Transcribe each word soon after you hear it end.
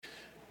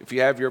If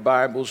you have your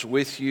Bibles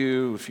with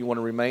you, if you want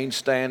to remain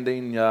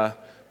standing,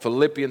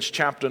 Philippians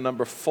chapter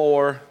number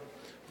 4.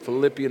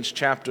 Philippians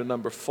chapter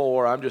number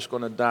 4. I'm just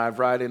going to dive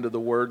right into the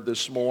Word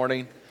this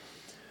morning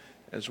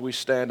as we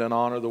stand and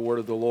honor the Word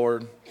of the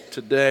Lord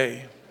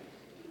today.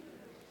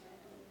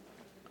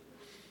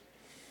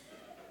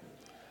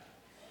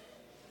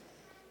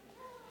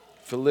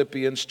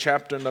 Philippians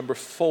chapter number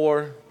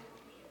 4.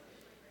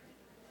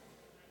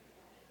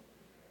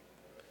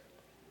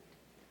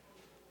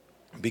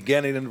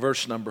 Beginning in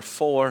verse number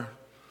 4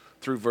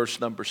 through verse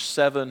number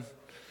 7,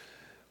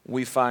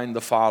 we find the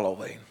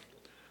following.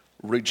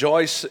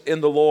 Rejoice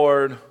in the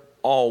Lord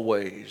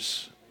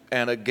always,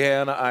 and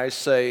again I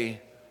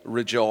say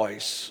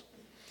rejoice.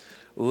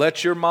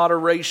 Let your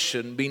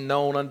moderation be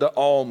known unto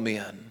all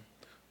men.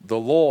 The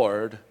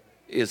Lord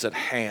is at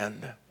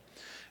hand.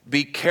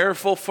 Be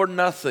careful for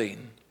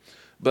nothing,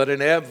 but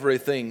in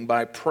everything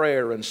by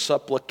prayer and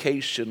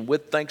supplication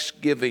with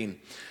thanksgiving,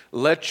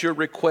 let your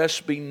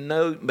requests be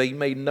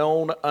made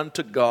known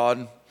unto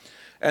God,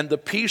 and the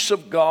peace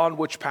of God,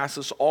 which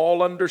passes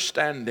all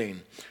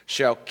understanding,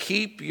 shall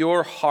keep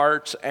your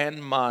hearts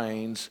and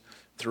minds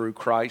through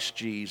Christ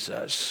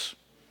Jesus.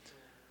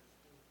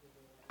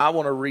 I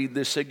want to read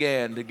this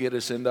again to get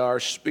us into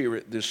our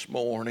spirit this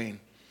morning.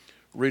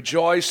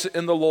 Rejoice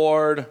in the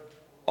Lord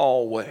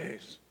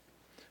always.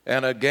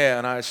 And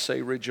again I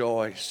say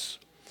rejoice.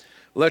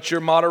 Let your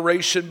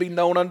moderation be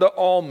known unto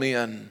all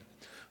men.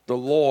 The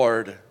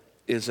Lord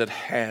is at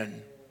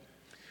hand.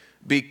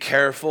 Be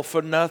careful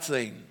for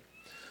nothing,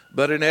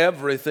 but in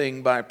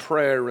everything by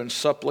prayer and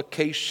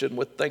supplication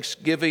with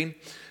thanksgiving,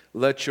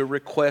 let your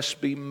requests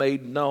be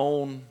made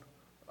known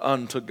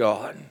unto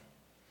God.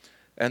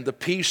 And the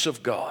peace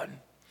of God,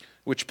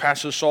 which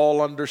passes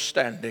all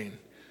understanding,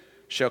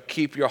 shall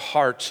keep your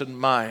hearts and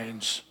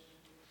minds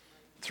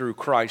through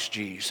Christ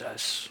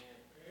Jesus.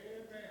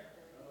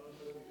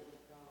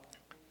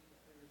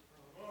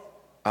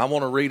 I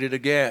want to read it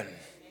again.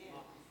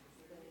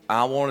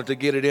 I wanted to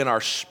get it in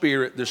our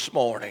spirit this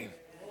morning.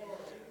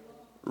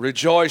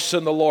 Rejoice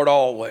in the Lord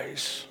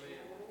always.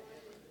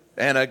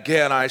 And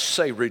again I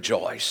say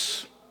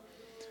rejoice.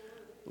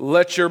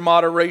 Let your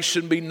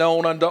moderation be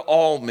known unto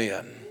all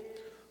men.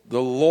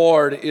 The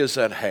Lord is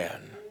at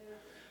hand.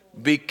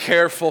 Be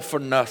careful for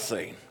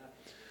nothing,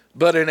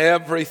 but in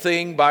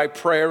everything by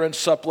prayer and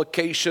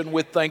supplication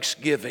with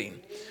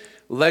thanksgiving,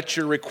 let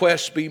your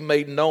requests be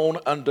made known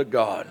unto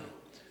God.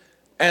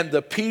 And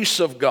the peace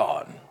of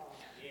God,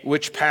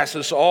 which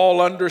passes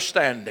all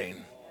understanding,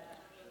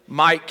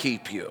 might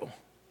keep you,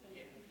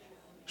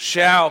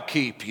 shall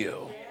keep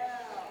you,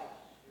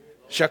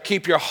 shall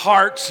keep your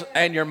hearts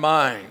and your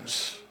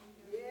minds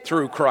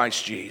through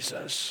Christ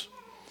Jesus.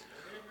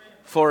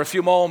 For a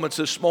few moments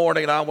this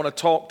morning, I want to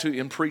talk to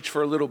you and preach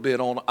for a little bit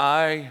on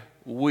I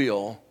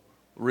will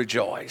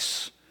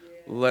rejoice.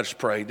 Let's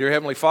pray. Dear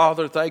Heavenly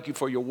Father, thank you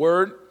for your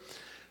word.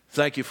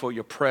 Thank you for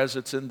your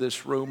presence in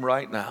this room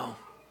right now.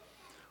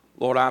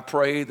 Lord, I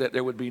pray that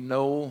there would be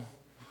no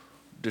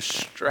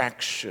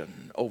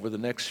distraction over the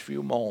next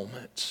few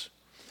moments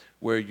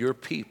where your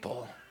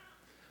people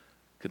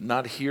could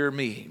not hear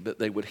me, but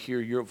they would hear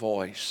your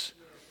voice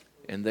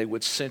and they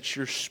would sense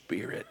your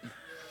spirit.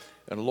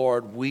 And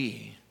Lord,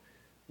 we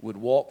would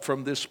walk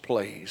from this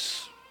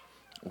place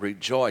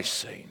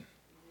rejoicing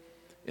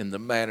in the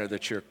manner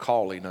that you're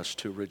calling us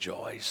to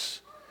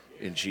rejoice.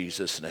 In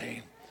Jesus'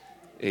 name,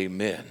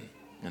 amen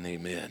and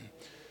amen.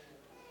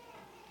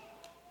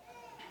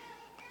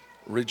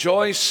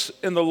 Rejoice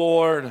in the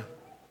Lord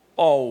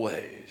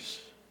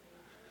always.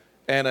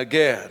 And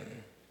again,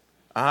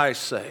 I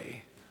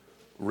say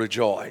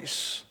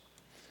rejoice.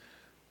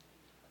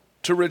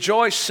 To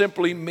rejoice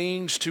simply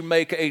means to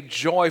make a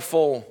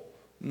joyful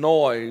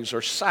noise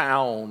or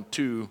sound,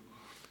 to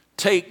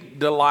take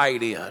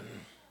delight in.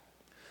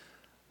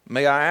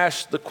 May I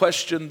ask the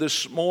question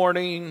this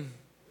morning,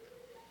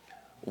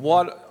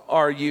 what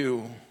are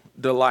you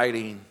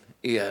delighting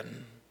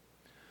in?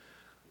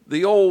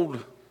 The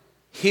old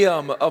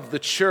hymn of the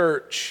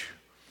church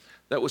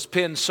that was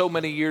penned so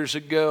many years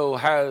ago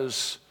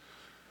has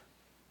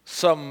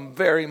some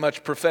very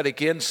much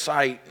prophetic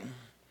insight.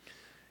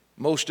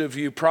 Most of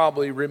you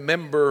probably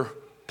remember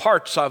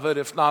parts of it,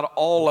 if not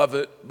all of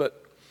it,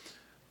 but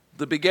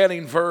the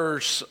beginning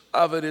verse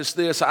of it is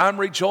this: I'm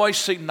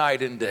rejoicing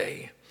night and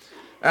day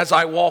as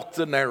I walk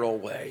the narrow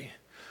way.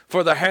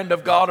 For the hand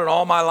of God in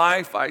all my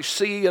life I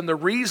see, and the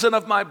reason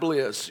of my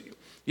bliss,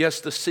 yes,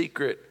 the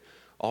secret,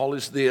 all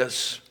is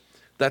this,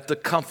 that the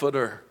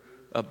Comforter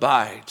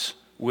abides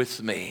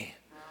with me.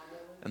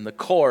 And the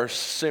chorus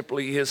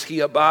simply is, He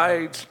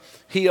abides,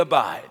 He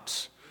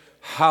abides.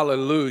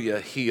 Hallelujah,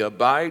 He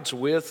abides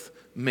with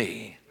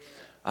me.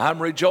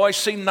 I'm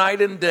rejoicing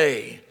night and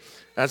day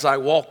as I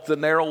walk the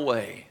narrow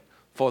way,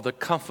 for the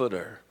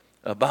Comforter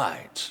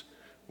abides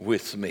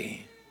with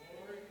me.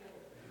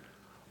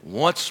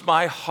 Once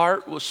my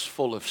heart was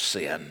full of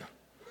sin.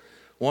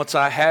 Once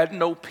I had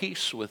no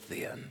peace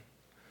within,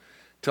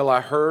 till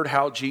I heard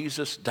how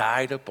Jesus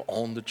died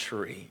upon the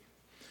tree.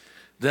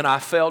 Then I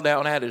fell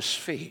down at his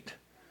feet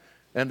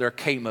and there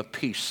came a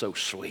peace so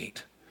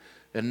sweet.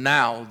 And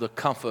now the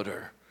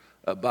Comforter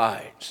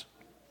abides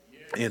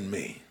in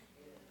me.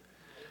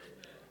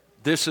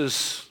 This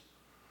is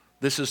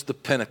the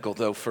pinnacle,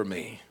 though, for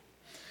me.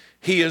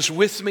 He is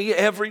with me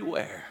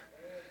everywhere,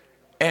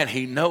 and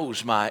He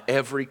knows my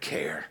every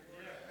care.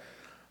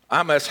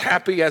 I'm as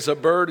happy as a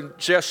bird and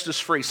just as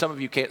free. Some of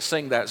you can't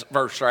sing that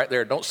verse right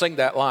there. Don't sing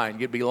that line.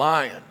 You'd be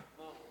lying.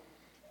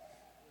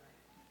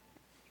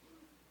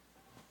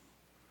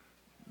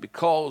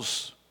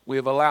 Because we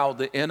have allowed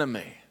the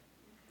enemy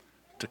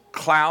to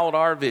cloud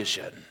our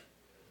vision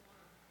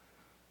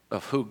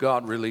of who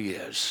God really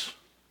is.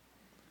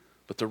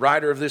 But the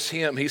writer of this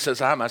hymn, he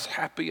says, I'm as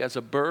happy as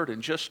a bird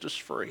and just as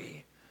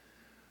free.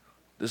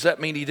 Does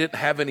that mean he didn't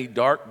have any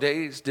dark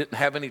days, didn't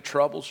have any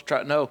troubles?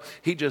 No,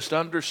 he just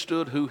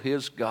understood who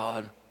his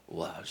God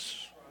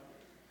was.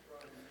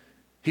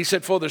 He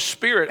said, for the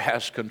Spirit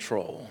has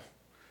control,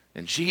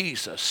 and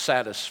Jesus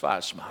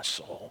satisfies my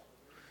soul,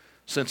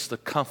 since the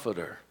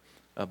Comforter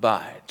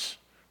abides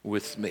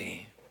with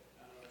me.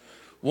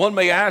 One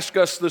may ask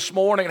us this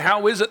morning,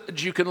 how is it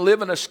that you can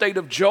live in a state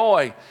of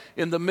joy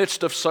in the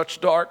midst of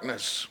such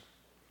darkness?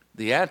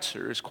 The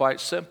answer is quite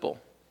simple: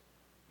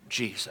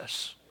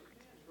 Jesus.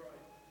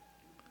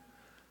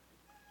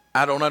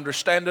 I don't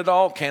understand it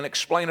all, can't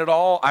explain it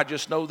all. I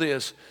just know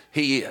this: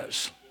 He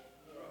is.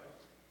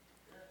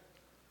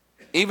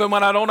 Even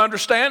when I don't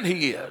understand,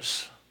 He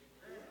is.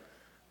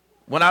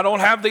 When I don't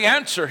have the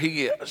answer,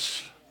 He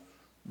is.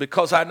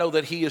 Because I know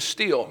that He is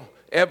still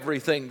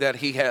everything that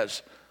He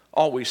has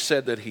always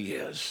said that He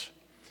is.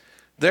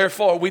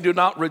 Therefore, we do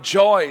not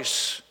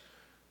rejoice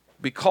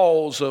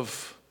because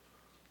of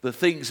the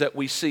things that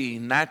we see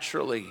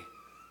naturally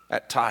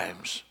at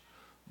times,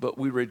 but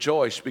we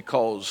rejoice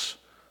because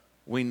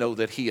we know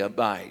that He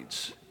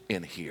abides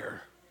in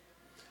here.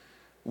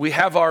 We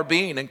have our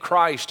being in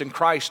Christ and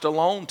Christ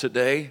alone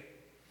today,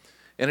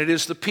 and it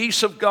is the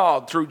peace of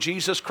God through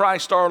Jesus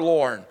Christ our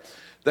Lord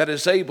that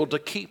is able to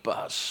keep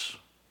us.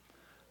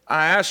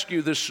 I ask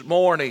you this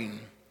morning,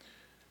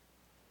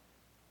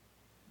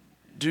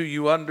 do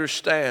you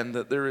understand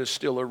that there is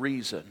still a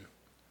reason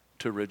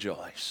to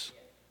rejoice?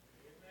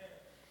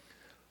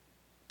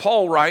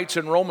 Paul writes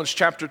in Romans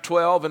chapter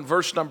 12 and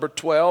verse number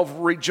 12,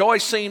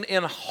 rejoicing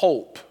in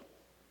hope,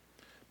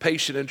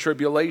 patient in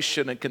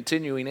tribulation, and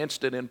continuing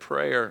instant in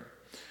prayer.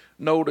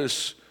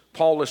 Notice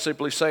Paul is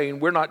simply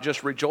saying we're not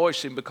just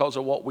rejoicing because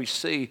of what we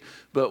see,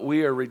 but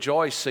we are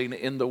rejoicing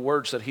in the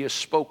words that He has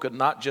spoken,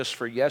 not just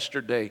for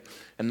yesterday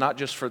and not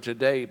just for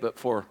today, but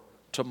for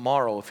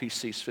tomorrow if He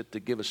sees fit to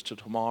give us to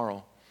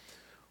tomorrow.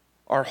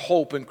 Our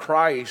hope in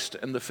Christ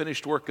and the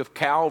finished work of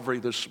Calvary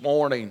this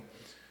morning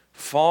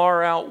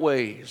far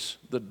outweighs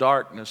the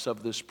darkness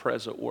of this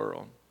present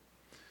world.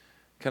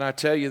 Can I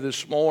tell you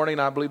this morning,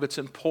 I believe it's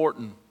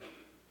important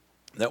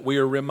that we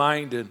are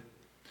reminded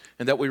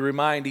and that we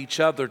remind each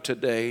other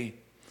today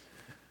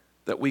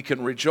that we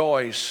can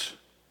rejoice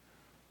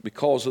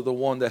because of the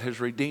one that has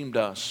redeemed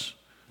us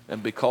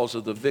and because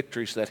of the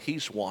victories that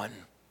He's won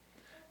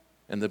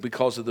and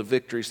because of the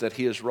victories that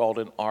He has wrought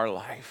in our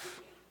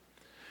life.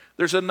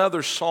 There's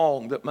another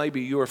song that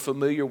maybe you are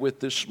familiar with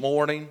this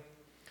morning.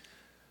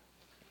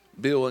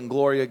 Bill and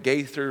Gloria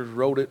Gaither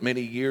wrote it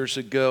many years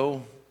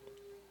ago.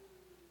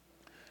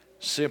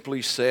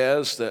 Simply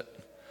says that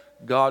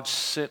God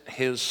sent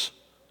His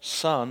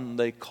Son,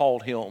 they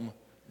called Him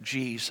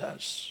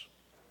Jesus.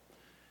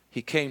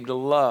 He came to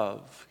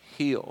love,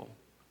 heal,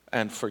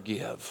 and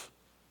forgive.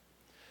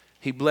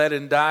 He bled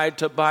and died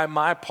to buy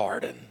my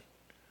pardon.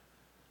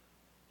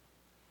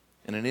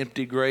 And an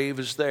empty grave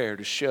is there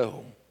to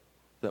show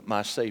that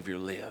my Savior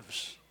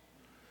lives.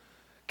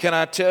 Can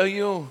I tell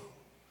you,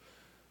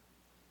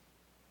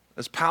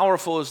 as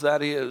powerful as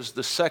that is,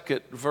 the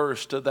second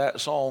verse to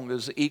that song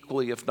is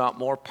equally, if not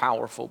more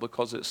powerful,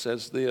 because it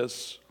says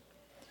this: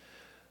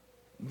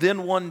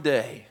 then one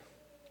day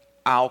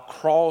I'll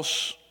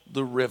cross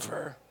the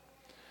river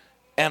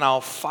and I'll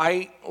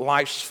fight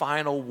life's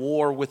final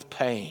war with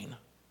pain.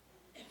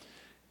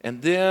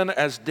 And then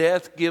as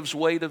death gives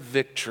way to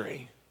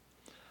victory,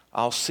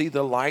 I'll see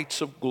the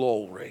lights of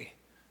glory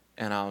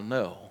and I'll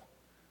know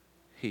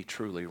He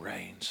truly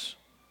reigns.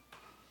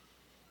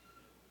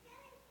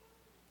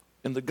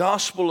 In the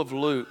Gospel of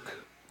Luke,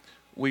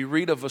 we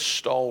read of a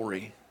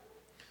story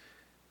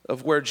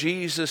of where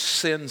Jesus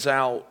sends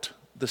out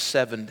the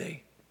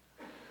 70.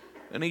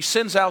 And He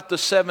sends out the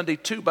 70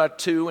 two by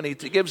two, and He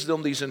gives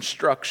them these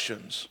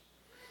instructions.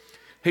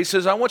 He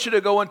says, I want you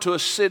to go into a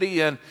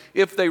city, and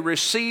if they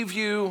receive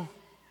you,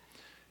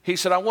 He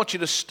said, I want you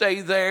to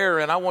stay there,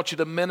 and I want you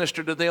to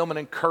minister to them and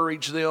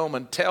encourage them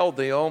and tell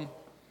them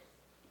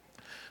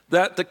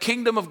that the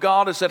kingdom of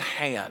God is at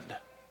hand.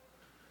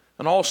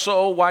 And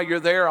also, while you're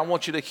there, I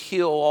want you to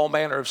heal all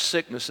manner of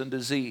sickness and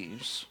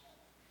disease.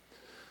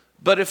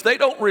 But if they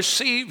don't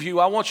receive you,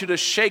 I want you to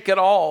shake it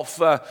off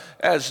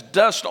as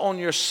dust on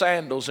your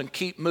sandals and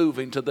keep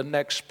moving to the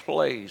next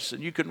place.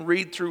 And you can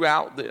read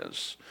throughout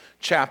this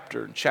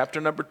chapter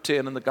number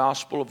 10 in the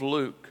Gospel of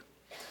Luke.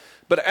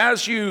 But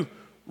as you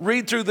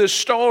read through this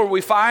story,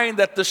 we find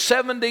that the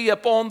 70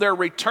 upon their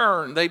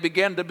return, they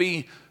began to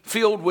be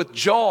filled with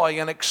joy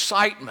and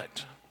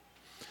excitement.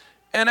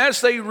 And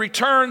as they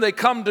return, they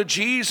come to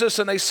Jesus,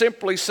 and they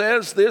simply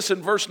says this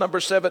in verse number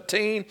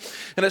 17.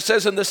 And it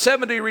says, and the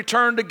 70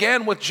 returned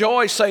again with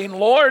joy, saying,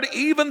 Lord,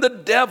 even the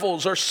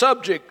devils are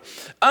subject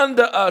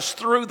unto us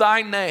through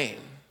thy name.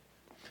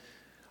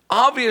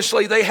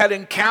 Obviously, they had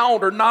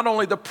encountered not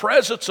only the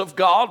presence of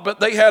God, but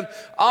they had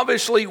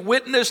obviously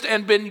witnessed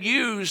and been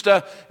used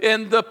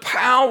in the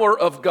power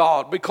of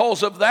God.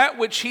 Because of that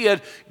which he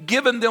had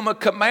given them a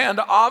command,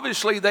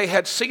 obviously they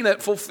had seen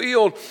it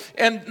fulfilled.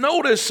 And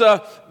notice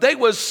they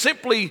was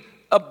simply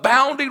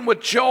abounding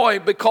with joy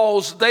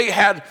because they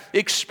had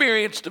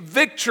experienced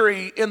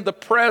victory in the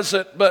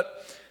present.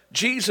 But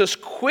Jesus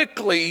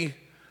quickly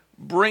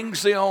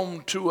brings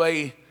them to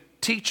a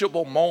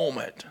teachable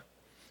moment.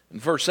 In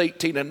verse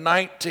 18 and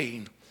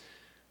 19,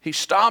 he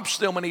stops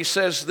them and he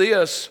says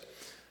this.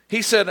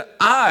 He said,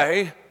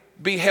 I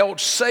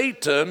beheld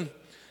Satan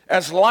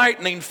as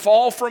lightning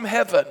fall from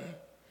heaven.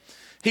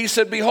 He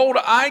said, behold,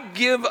 I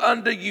give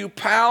unto you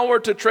power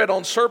to tread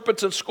on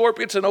serpents and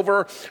scorpions and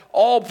over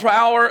all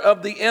power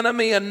of the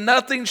enemy, and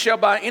nothing shall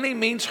by any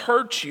means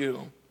hurt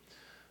you.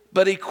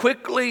 But he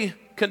quickly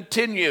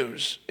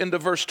continues into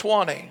verse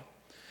 20.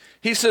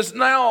 He says,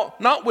 now,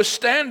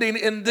 notwithstanding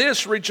in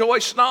this,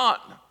 rejoice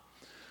not.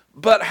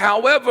 But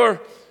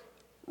however,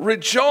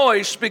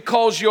 rejoice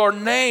because your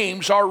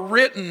names are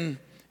written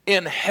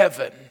in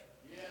heaven.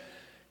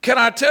 Can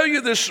I tell you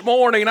this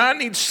morning, I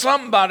need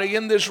somebody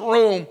in this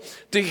room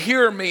to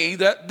hear me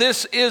that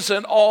this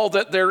isn't all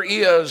that there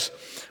is,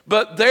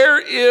 but there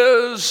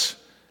is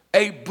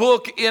a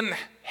book in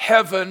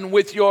heaven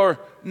with your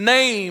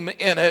name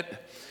in it.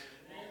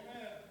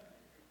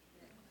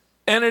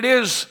 And it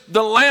is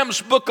the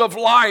Lamb's Book of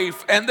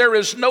Life, and there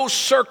is no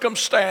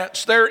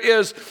circumstance, there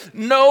is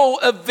no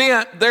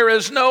event, there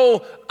is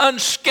no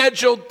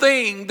unscheduled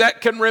thing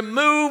that can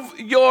remove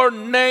your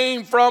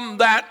name from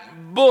that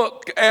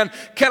book. And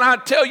can I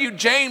tell you,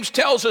 James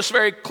tells us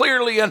very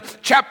clearly in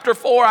chapter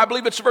 4, I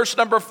believe it's verse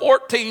number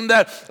 14,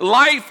 that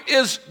life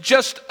is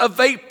just a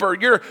vapor.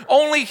 You're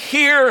only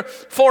here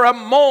for a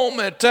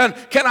moment. And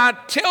can I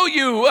tell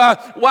you,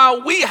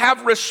 while we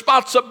have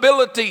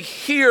responsibility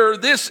here,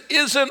 this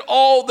isn't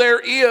all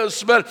there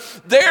is,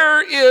 but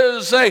there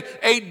is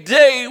a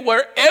day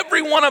where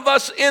every one of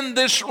us in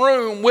this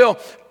room will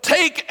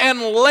take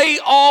and lay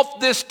off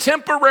this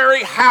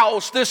temporary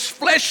house, this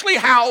fleshly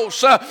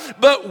house,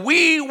 but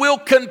we will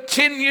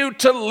continue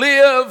to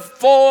live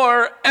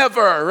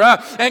forever.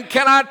 And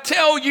can I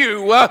tell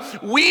you,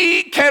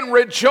 we can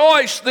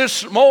rejoice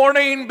this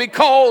morning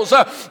because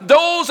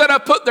those that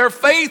have put their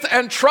faith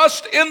and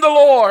trust in the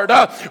Lord,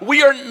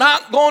 we are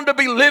not going to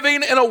be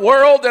living in a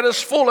world that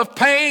is full of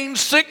pain,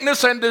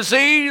 sickness, and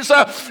disease,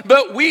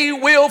 but we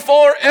will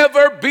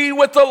forever be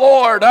with the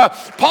Lord.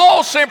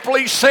 Paul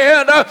simply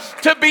said,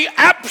 to be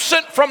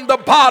absent from the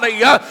body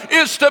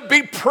is to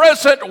be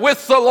present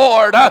with the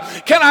Lord.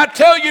 Can I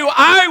tell you,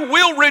 I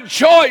will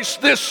rejoice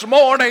this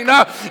morning,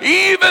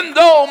 even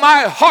though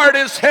my heart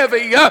is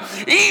heavy,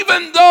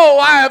 even though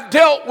I have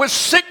dealt with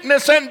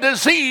sickness and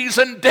disease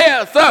and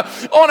death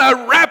on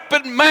a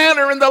rapid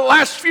manner in the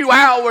last few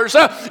hours,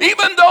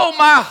 even though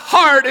my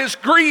heart is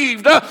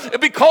grieved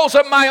because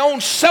of my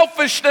own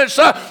selfishness,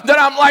 that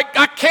I'm like,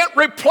 I can't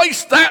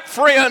replace that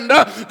friend.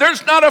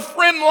 There's not a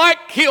friend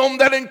like him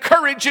that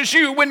encourages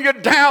you when you're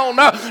down.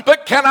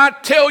 But can I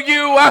tell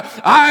you,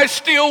 I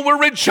still will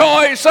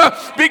rejoice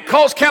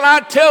because can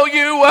I tell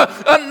you,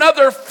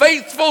 another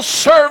faithful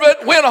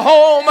servant went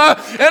home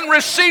and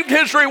received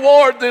his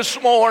reward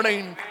this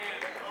morning.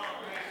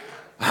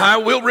 I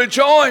will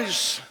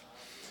rejoice.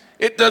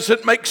 It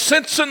doesn't make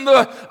sense in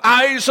the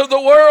eyes of the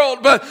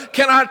world, but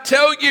can I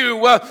tell you,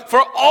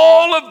 for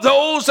all of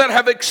those that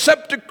have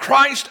accepted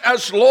Christ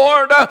as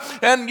Lord,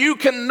 and you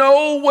can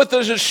know with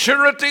a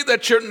surety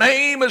that your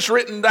name is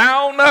written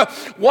down,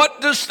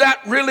 what does that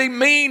really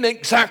mean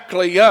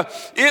exactly?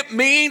 It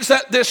means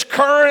that this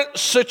current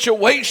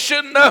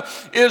situation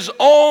is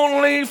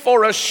only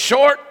for a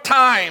short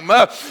time.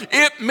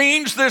 It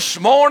means this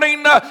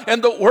morning,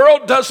 and the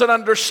world doesn't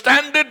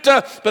understand it,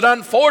 but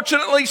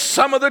unfortunately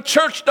some of the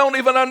church don't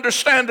even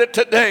understand it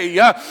today.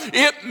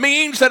 It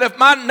means that if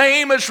my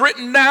name is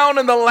written down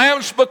in the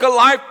Lamb's Book of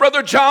Life,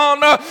 Brother John,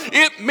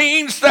 it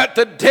means that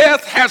the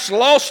death has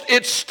lost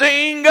its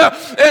sting,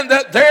 and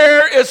that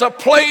there is a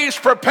place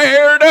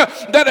prepared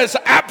that is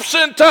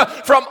absent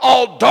from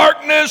all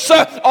darkness,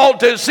 all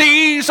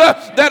disease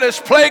that is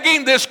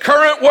plaguing this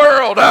current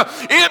world.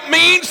 It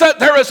means that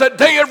there is a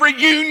day of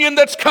reunion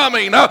that's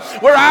coming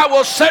where I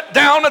will sit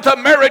down at the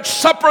marriage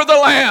supper of the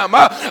Lamb.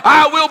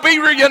 I will be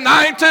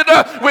reunited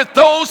with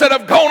those that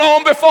have gone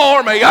on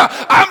before me.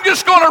 I'm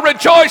just going to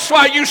rejoice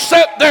while you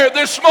sit there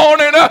this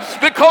morning,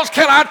 because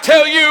can I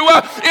tell you,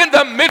 in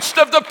the midst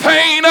of the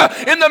pain,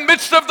 in the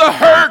midst of the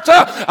hurt,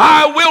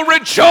 I will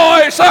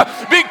rejoice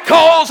rejoice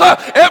because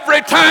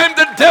every time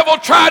the devil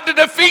tried to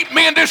defeat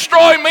me and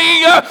destroy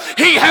me,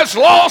 he has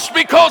lost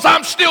because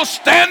I'm still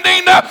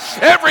standing.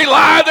 Every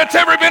lie that's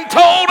ever been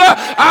told,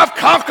 I've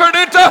conquered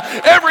it.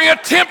 Every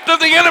attempt of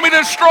the enemy to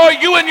destroy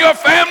you and your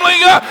family,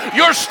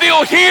 you're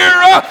still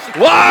here.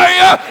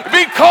 Why?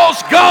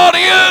 Because God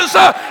is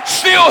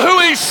still who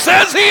He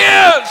says He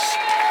is.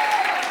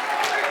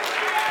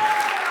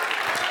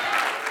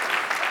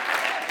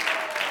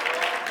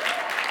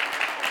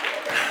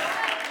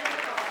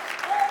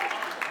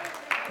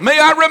 May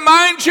I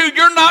remind you,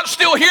 you're not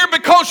still here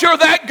because you're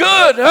that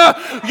good.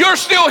 You're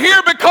still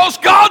here because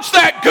God's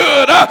that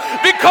good.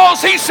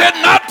 Because He said,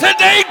 not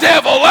today,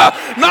 devil.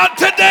 Not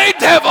today,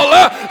 devil.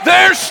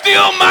 They're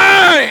still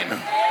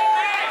mine.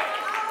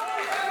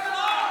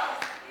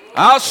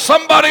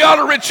 Somebody ought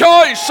to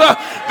rejoice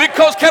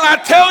because can I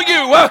tell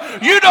you,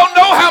 you don't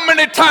know how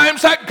many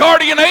times that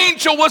guardian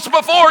angel was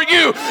before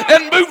you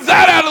and moved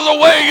that out of the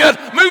way,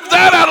 moved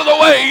that out of the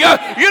way.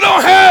 You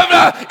don't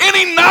have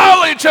any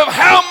knowledge of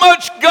how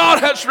much God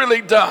has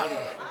really done.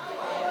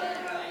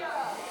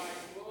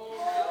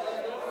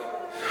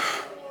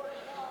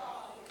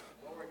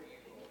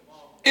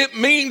 It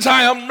means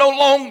I am no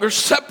longer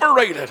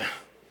separated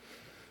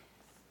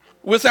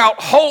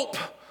without hope.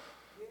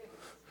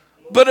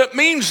 But it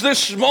means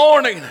this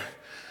morning,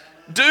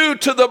 due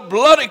to the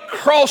bloody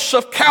cross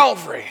of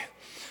Calvary,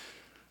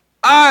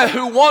 I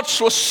who once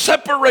was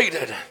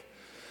separated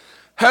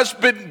has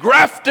been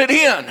grafted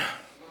in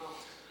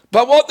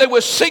by what they were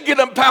singing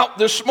about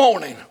this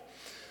morning.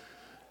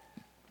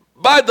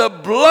 By the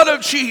blood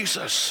of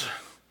Jesus.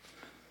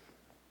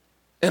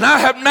 And I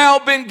have now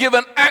been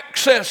given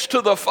access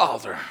to the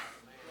Father.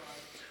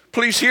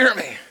 Please hear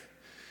me.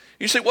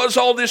 You say, what does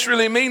all this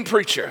really mean,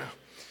 preacher?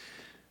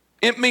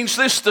 It means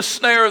this: the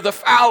snare of the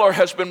fowler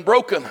has been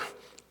broken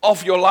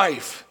off your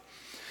life.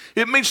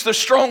 It means the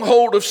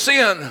stronghold of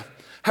sin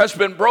has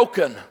been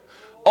broken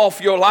off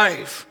your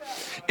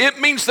life. It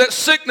means that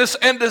sickness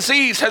and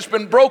disease has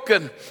been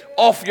broken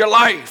off your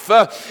life.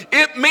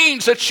 It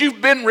means that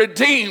you've been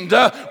redeemed.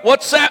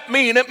 What's that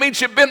mean? It means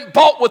you've been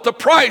bought with a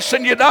price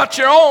and you're not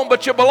your own,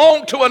 but you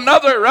belong to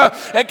another.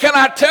 And can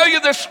I tell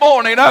you this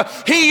morning,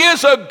 He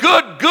is a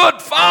good,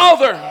 good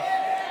Father.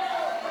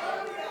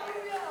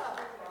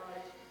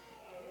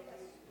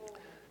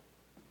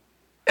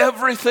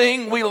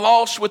 Everything we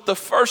lost with the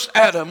first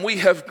Adam, we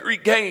have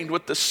regained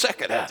with the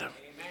second Adam.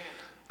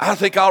 I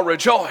think I'll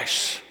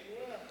rejoice.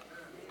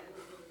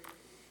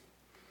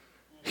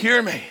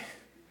 Hear me.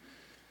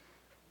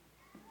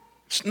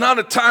 It's not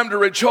a time to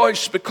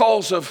rejoice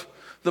because of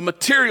the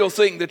material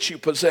thing that you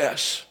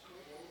possess.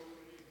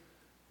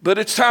 But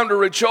it's time to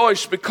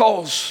rejoice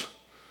because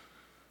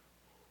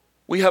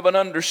we have an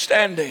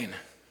understanding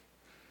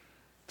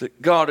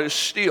that God is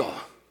still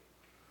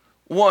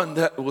one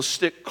that will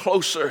stick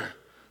closer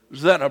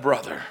than a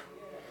brother.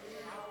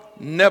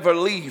 Never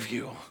leave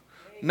you,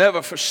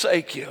 never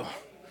forsake you.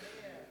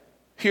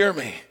 Hear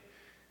me.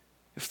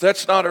 If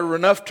that's not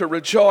enough to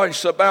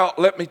rejoice about,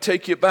 let me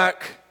take you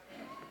back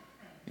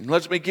and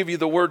let me give you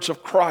the words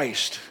of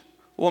Christ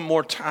one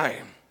more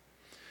time.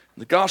 In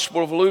the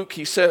Gospel of Luke,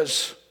 He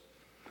says,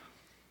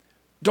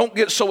 don't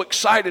get so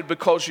excited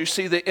because you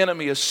see the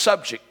enemy is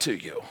subject to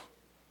you.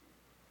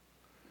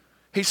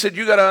 He said,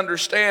 you got to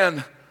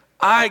understand,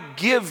 I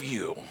give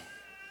you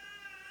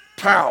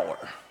power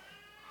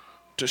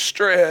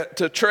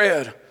to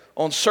tread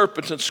on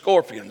serpents and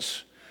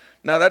scorpions.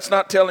 Now, that's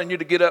not telling you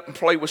to get up and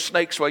play with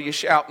snakes while you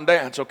shout and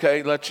dance,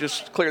 okay? Let's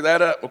just clear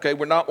that up, okay?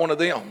 We're not one of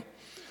them.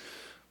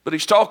 But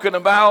He's talking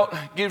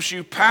about gives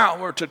you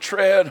power to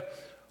tread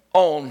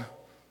on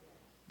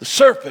the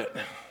serpent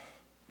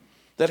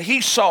that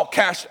He saw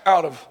cast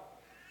out of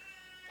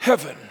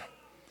heaven.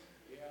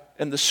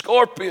 And the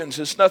scorpions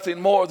is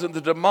nothing more than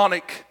the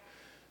demonic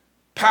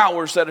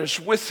powers that is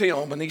with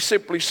Him. And He's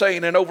simply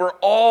saying, and over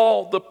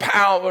all the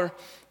power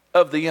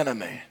of the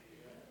enemy.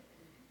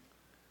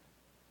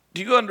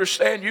 Do you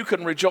understand you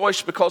can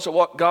rejoice because of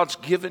what God's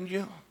given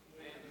you?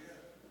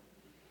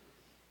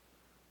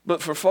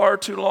 But for far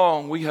too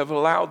long we have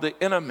allowed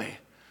the enemy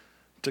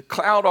to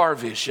cloud our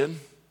vision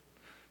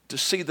to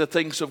see the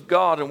things of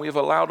God, and we have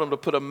allowed him to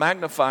put a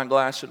magnifying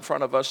glass in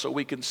front of us so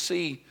we can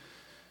see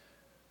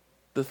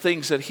the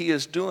things that he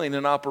is doing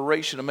in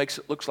operation. It makes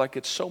it look like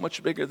it's so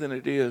much bigger than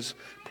it is.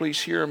 Please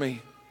hear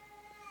me.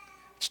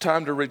 It's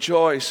time to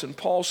rejoice. And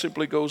Paul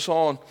simply goes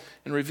on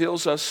and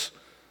reveals us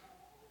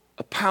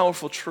a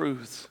powerful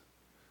truth.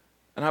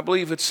 And I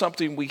believe it's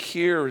something we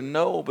hear and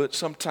know, but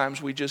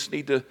sometimes we just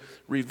need to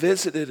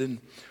revisit it.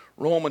 In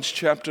Romans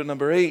chapter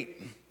number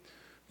 8,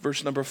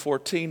 verse number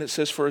 14, it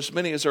says, for as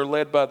many as are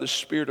led by the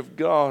Spirit of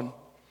God,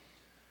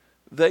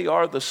 they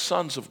are the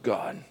sons of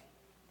God.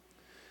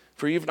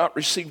 For you have not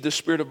received the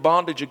spirit of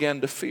bondage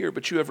again to fear,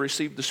 but you have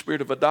received the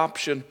spirit of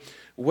adoption,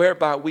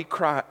 whereby we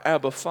cry,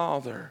 Abba,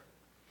 Father.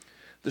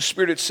 The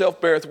Spirit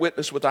itself beareth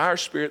witness with our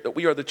spirit that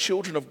we are the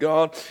children of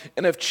God,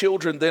 and if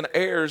children, then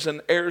heirs, and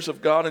heirs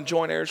of God, and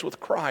joint heirs with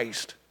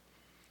Christ.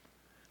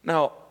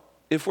 Now,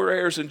 if we're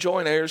heirs and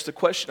joint heirs, the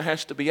question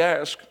has to be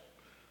asked,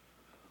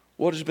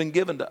 what has been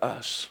given to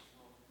us.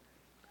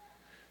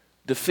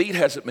 Defeat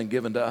hasn't been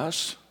given to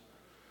us.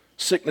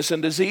 Sickness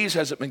and disease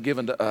hasn't been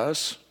given to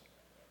us.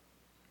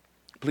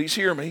 Please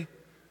hear me.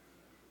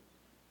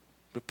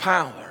 But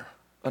power,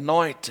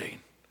 anointing,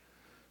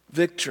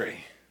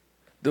 victory,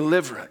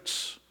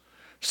 deliverance,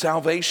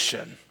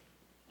 salvation,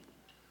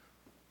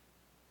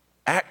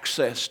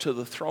 access to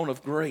the throne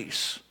of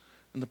grace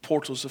and the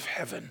portals of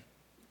heaven.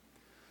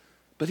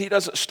 But he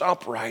doesn't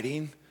stop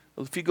writing.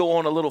 If you go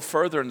on a little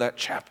further in that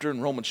chapter,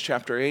 in Romans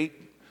chapter 8,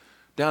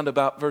 down to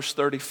about verse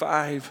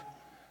 35,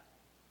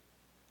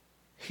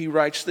 he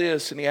writes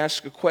this and he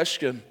asks a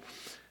question: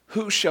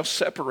 who shall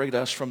separate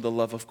us from the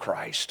love of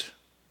Christ?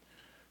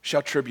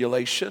 Shall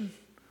tribulation,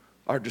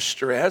 our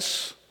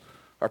distress,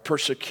 our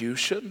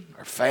persecution,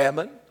 our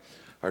famine,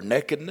 our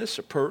nakedness,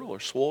 or peril, or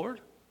sword?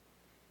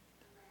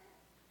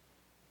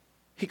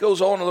 He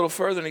goes on a little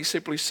further and he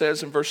simply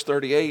says in verse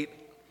 38,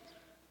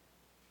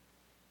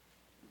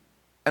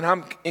 and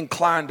I'm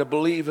inclined to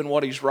believe in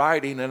what he's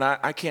writing, and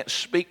I can't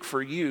speak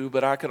for you,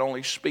 but I can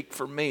only speak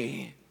for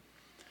me,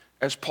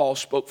 as Paul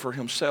spoke for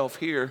himself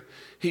here.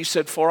 He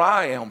said, for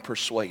I am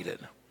persuaded.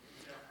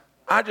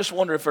 I just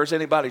wonder if there's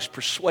anybody's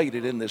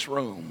persuaded in this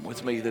room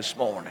with me this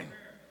morning.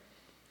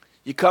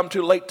 You come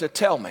too late to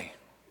tell me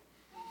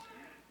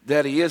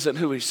that he isn't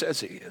who he says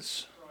he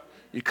is.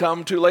 You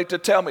come too late to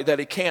tell me that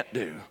he can't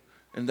do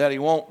and that he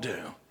won't do.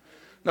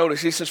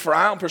 Notice he says, for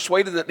I am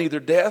persuaded that neither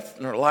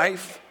death nor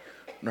life,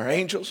 nor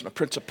angels, nor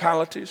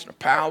principalities, nor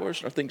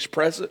powers, nor things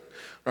present,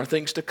 nor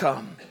things to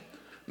come,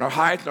 nor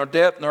height, nor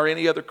depth, nor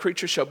any other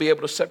creature shall be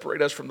able to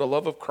separate us from the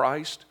love of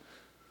Christ,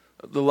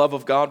 the love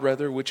of God,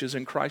 rather, which is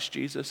in Christ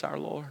Jesus our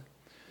Lord.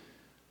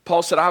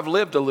 Paul said, I've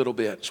lived a little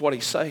bit. That's what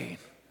he's saying.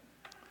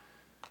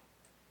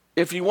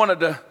 If you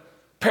wanted to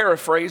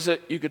paraphrase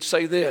it, you could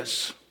say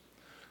this.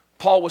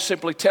 Paul was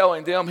simply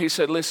telling them, he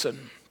said,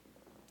 listen,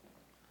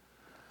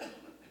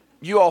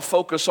 you all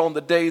focus on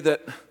the day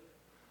that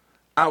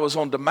I was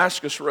on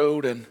Damascus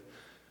Road and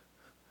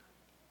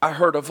I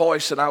heard a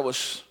voice and I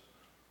was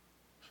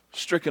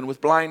stricken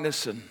with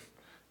blindness, and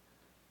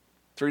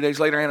 3 days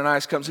later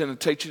Ananias comes in and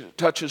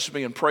touches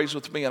me and prays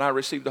with me and I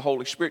received the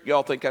Holy Spirit.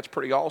 Y'all think that's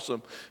pretty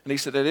awesome. And he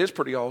said, it is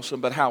pretty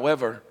awesome, but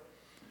however,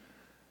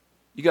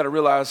 you got to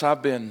realize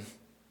I've been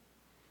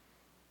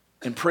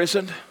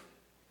imprisoned.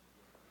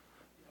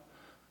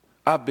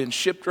 I've been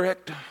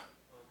shipwrecked.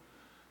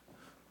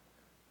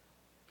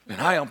 And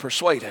I am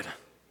persuaded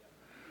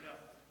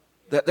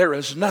that there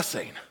is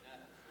nothing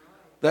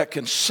that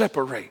can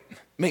separate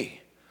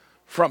me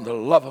from the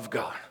love of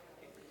God.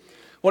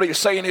 What he's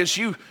saying is,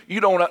 do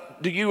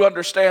you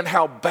understand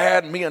how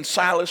bad me and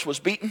Silas was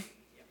beaten?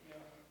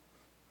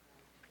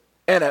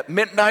 And at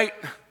midnight,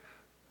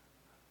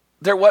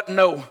 there wasn't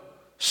no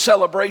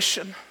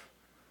celebration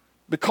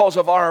because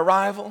of our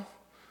arrival.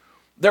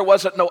 There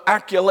wasn't no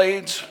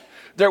accolades.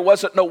 There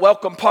wasn't no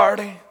welcome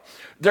party.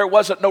 There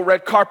wasn't no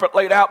red carpet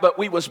laid out, but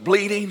we was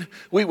bleeding,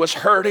 we was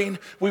hurting,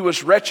 we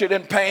was wretched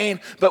in pain,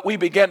 but we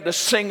began to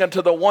sing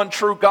unto the one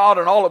true God,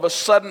 and all of a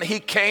sudden he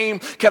came.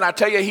 Can I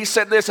tell you, he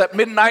said this, at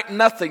midnight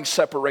nothing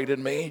separated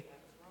me.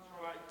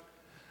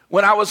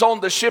 When I was on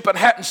the ship and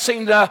hadn't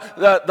seen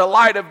the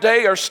light of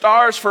day or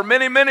stars for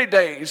many, many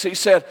days, he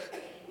said,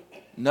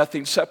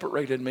 nothing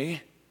separated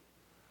me.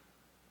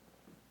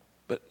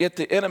 But yet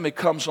the enemy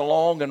comes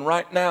along, and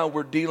right now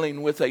we're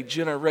dealing with a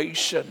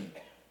generation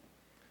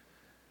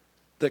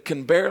that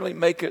can barely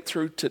make it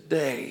through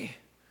today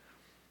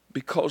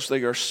because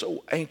they are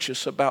so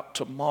anxious about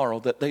tomorrow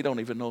that they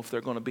don't even know if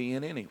they're going to be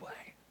in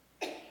anyway.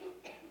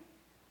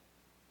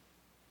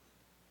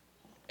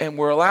 And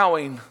we're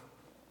allowing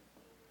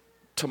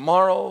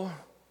tomorrow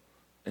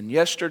and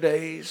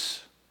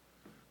yesterday's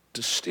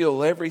to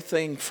steal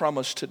everything from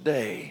us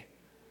today,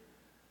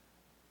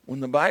 when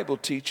the Bible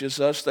teaches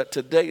us that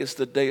today is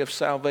the day of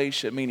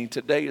salvation, meaning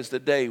today is the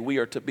day we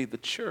are to be the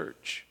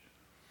church.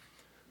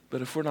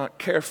 But if we're not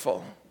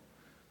careful,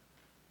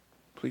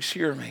 please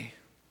hear me.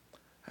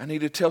 I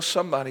need to tell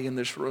somebody in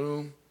this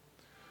room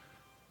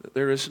that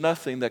there is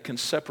nothing that can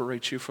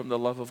separate you from the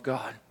love of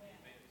God.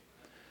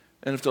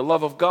 And if the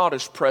love of God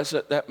is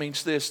present, that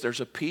means this: there's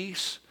a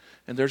peace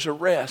and there's a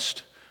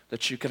rest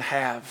that you can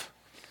have.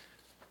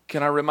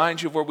 Can I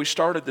remind you of where we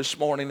started this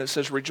morning? That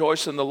says,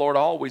 rejoice in the Lord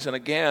always. And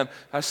again,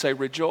 I say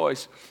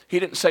rejoice. He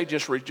didn't say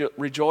just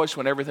rejoice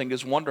when everything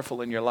is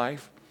wonderful in your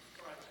life.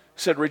 He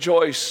said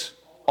rejoice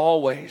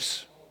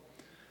always.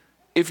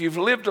 If you've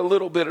lived a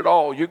little bit at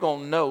all, you're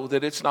going to know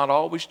that it's not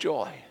always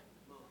joy.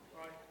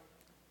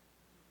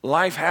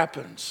 Life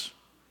happens.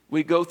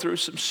 We go through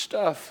some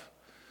stuff.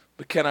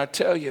 But can I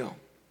tell you,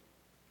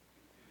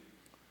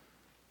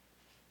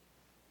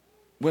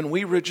 when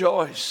we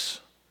rejoice,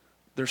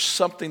 there's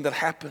something that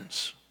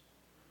happens.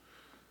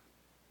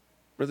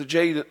 Brother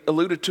Jay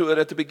alluded to it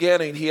at the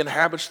beginning. He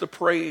inhabits the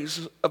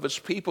praise of his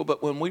people.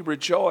 But when we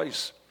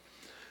rejoice,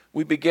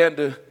 we began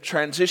to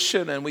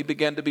transition and we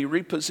began to be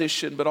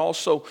repositioned, but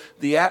also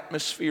the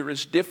atmosphere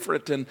is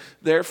different. And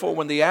therefore,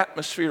 when the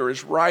atmosphere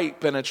is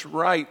ripe and it's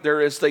right,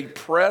 there is the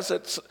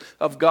presence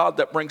of God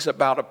that brings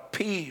about a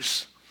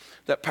peace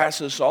that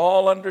passes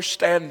all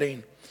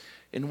understanding.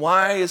 And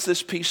why is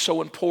this peace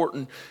so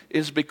important?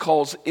 Is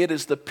because it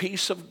is the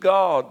peace of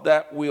God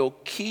that will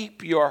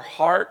keep your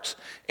hearts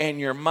and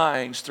your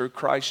minds through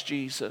Christ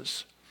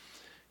Jesus.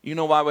 You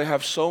know why we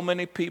have so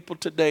many people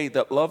today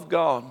that love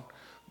God,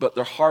 but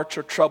their hearts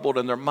are troubled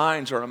and their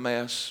minds are a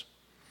mess?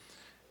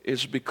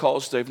 Is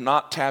because they've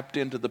not tapped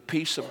into the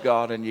peace of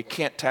God, and you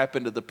can't tap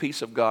into the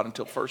peace of God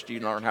until first you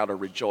learn how to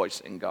rejoice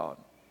in God.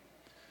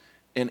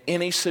 In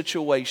any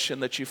situation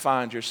that you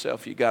find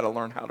yourself, you got to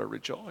learn how to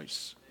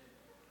rejoice.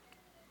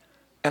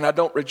 And I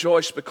don't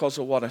rejoice because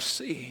of what I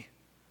see.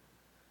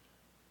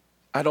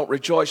 I don't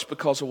rejoice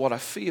because of what I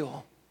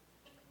feel.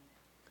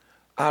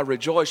 I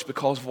rejoice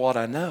because of what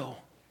I know.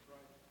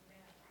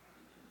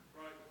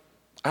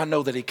 I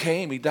know that he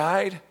came, he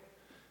died,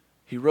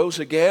 he rose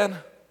again,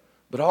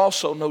 but I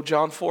also know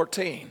John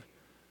 14,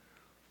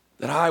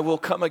 that I will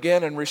come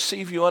again and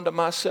receive you unto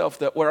myself,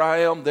 that where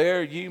I am,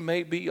 there you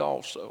may be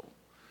also.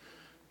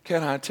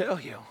 Can I tell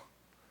you,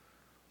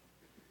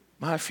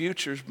 my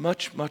future is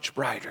much, much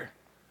brighter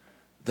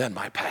than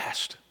my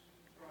past.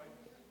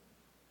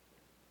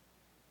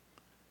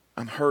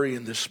 I'm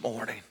hurrying this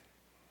morning.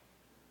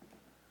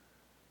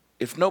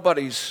 If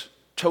nobody's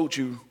told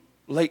you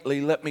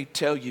lately, let me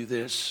tell you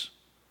this.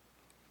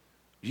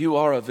 You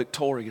are a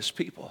victorious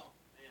people.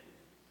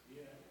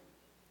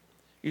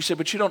 You say,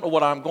 but you don't know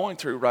what I'm going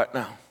through right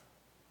now.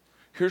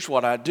 Here's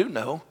what I do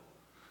know.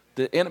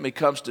 The enemy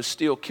comes to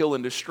steal, kill,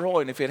 and destroy,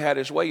 and if it had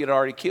his way, he'd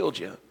already killed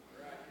you.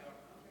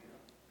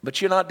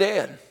 But you're not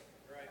dead.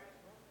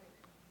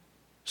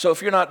 So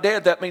if you're not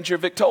dead, that means you're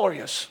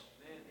victorious.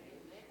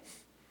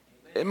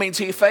 It means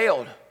he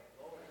failed.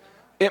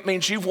 It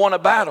means you've won a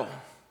battle.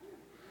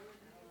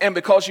 And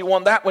because you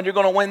won that one, you're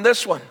going to win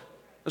this one,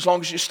 as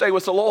long as you stay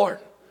with the Lord.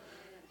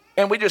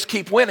 And we just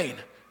keep winning,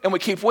 and we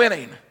keep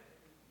winning.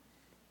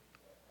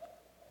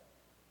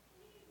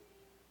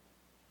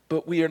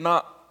 But we are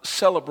not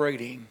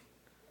celebrating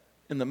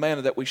in the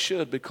manner that we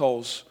should,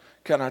 because,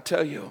 can I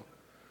tell you,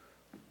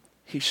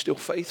 he's still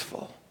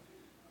faithful.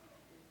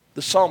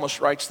 The psalmist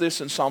writes this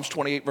in Psalms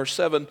 28, verse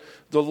 7,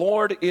 the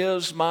Lord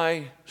is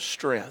my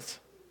strength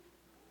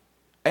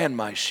and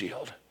my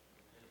shield.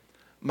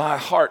 My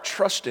heart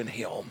trusts in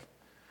him,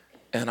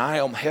 and I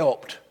am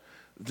helped.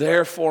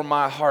 Therefore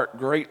my heart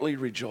greatly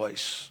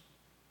rejoices,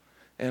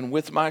 and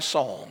with my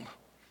song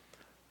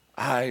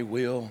I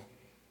will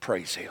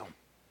praise him.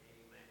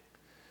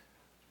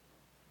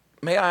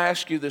 May I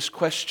ask you this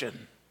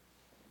question?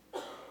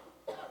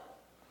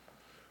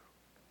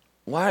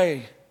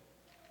 Why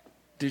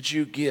did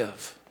you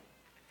give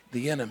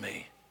the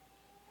enemy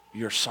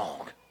your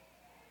song?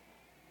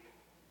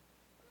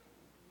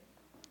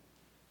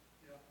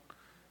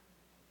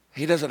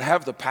 He doesn't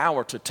have the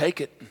power to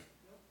take it.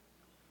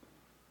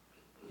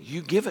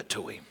 You give it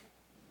to him.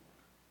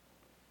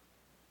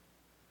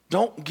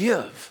 Don't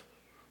give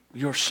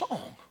your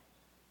song.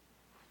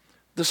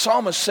 The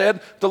psalmist said,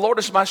 the Lord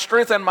is my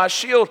strength and my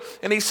shield.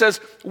 And he says,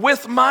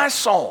 with my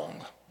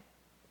song,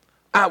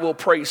 I will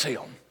praise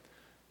him.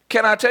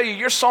 Can I tell you,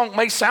 your song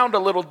may sound a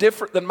little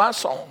different than my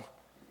song.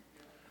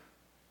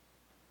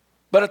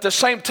 But at the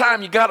same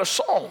time, you got a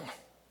song.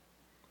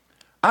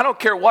 I don't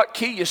care what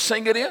key you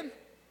sing it in.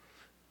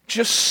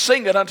 Just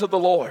sing it unto the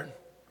Lord.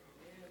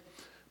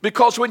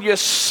 Because when you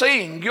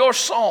sing your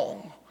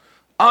song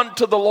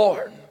unto the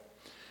Lord,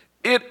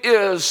 it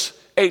is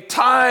a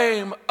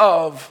time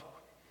of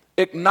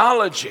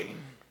acknowledging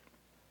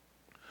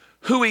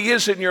who he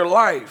is in your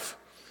life.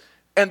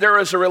 And there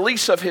is a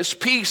release of his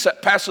peace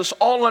that passes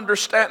all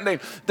understanding,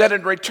 that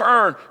in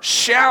return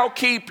shall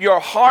keep your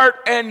heart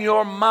and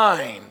your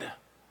mind.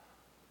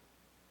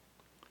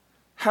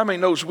 How many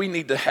knows we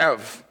need to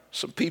have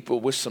some people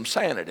with some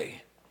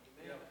sanity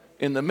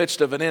in the midst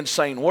of an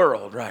insane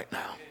world right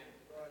now?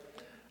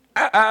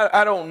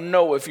 I don't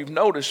know if you've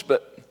noticed,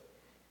 but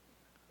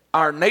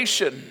our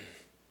nation,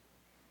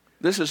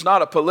 this is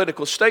not a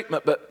political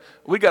statement, but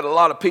we got a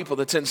lot of people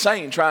that's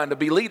insane trying to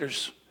be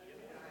leaders.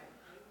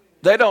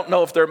 They don't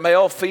know if they're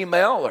male,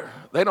 female, or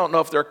they don't know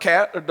if they're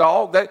cat or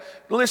dog.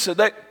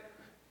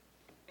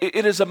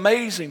 It is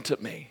amazing to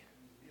me.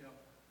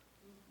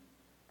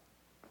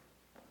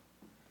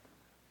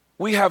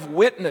 We have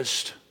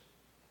witnessed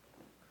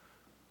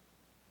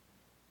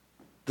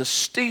the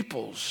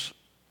steeples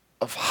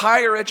of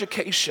higher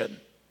education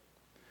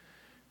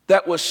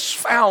that was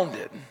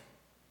founded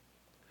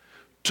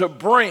to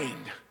bring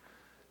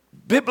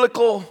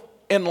biblical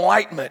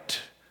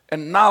enlightenment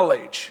and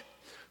knowledge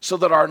so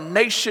that our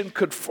nation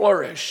could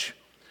flourish.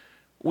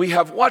 We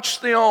have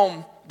watched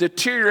them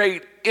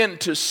deteriorate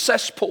into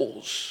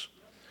cesspools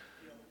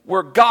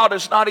where God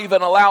is not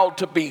even allowed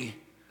to be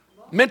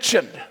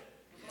mentioned.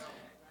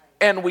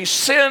 And we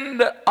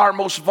send our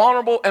most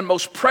vulnerable and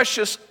most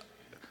precious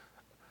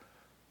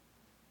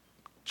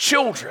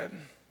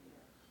children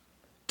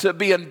to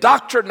be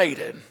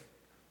indoctrinated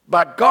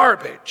by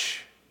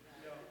garbage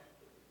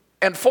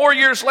And 4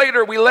 years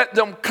later, we let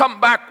them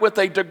come back with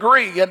a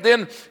degree, and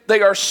then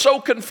they are so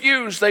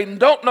confused, they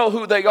don't know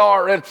who they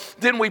are, and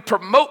then we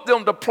promote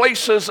them to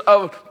places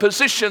of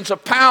positions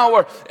of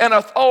power and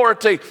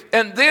authority,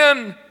 and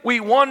then we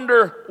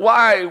wonder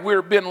why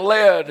we're being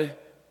led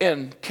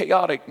in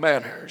chaotic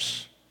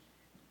manners.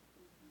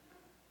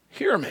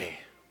 Hear me.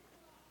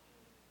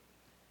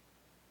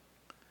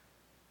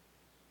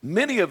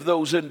 Many of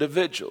those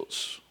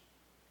individuals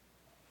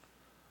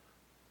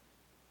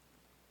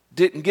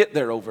didn't get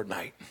there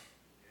overnight.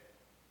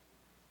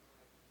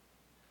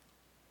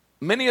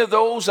 Many of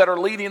those that are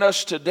leading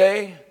us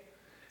today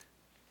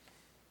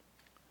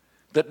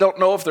that don't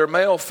know if they're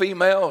male,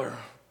 female, or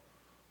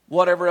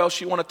whatever else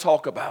you want to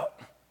talk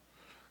about,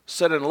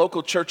 sat in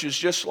local churches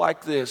just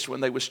like this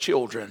when they was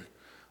children,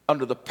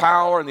 under the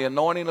power and the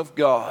anointing of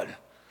God.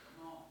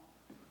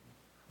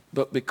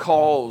 But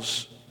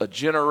because a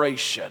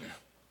generation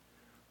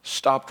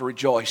stopped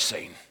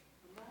rejoicing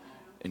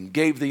and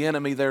gave the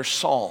enemy their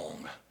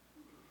song,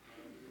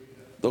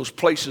 those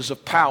places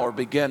of power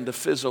began to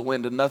fizzle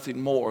into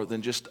nothing more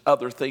than just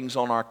other things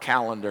on our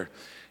calendar.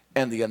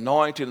 And the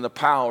anointing and the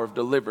power of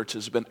deliverance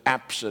has been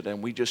absent.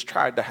 And we just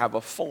tried to have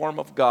a form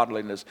of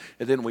godliness.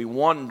 And then we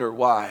wonder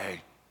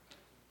why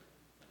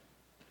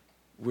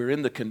we're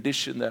in the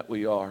condition that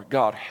we are.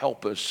 God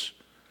help us,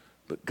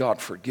 but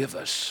God forgive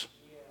us.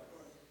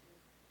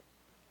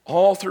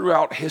 All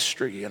throughout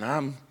history, and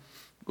I'm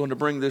going to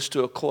bring this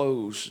to a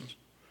close.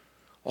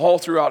 All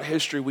throughout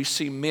history, we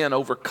see men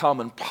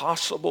overcome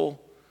impossible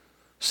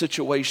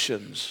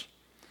situations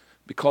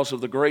because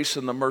of the grace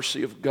and the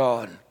mercy of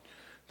God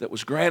that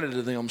was granted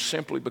to them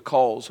simply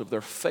because of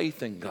their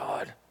faith in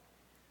God.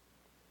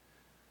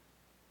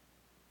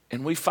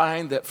 And we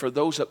find that for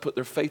those that put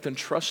their faith and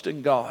trust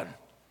in God,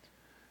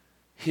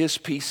 His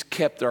peace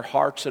kept their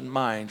hearts and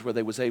minds where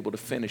they was able to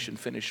finish and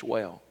finish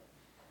well.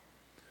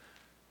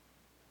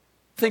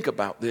 Think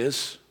about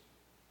this.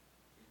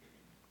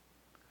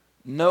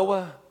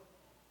 Noah,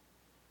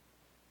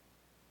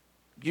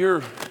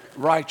 you're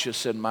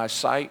righteous in my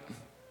sight,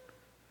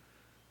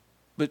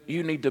 but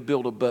you need to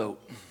build a boat.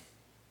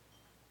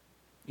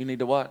 You need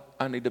to what?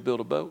 I need to build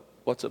a boat.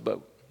 What's a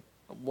boat?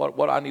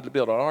 What I need to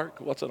build? An ark?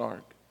 What's an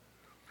ark?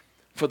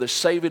 For the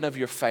saving of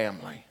your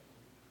family.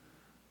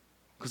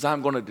 Because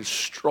I'm going to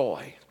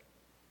destroy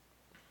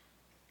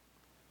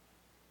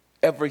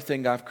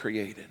everything I've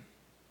created.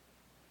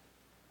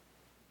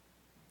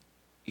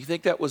 You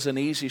think that was an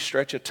easy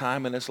stretch of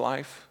time in his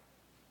life?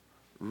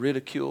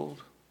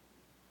 Ridiculed,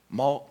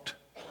 mocked,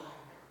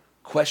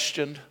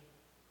 questioned,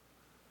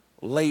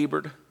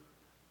 labored,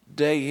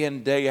 day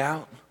in, day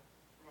out.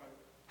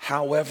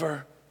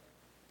 However,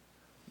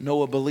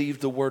 Noah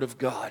believed the word of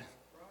God.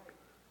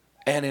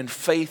 And in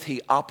faith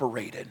he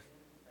operated.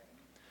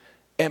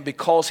 And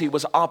because he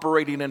was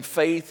operating in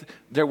faith,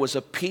 there was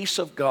a peace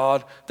of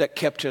God that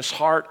kept his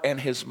heart and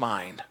his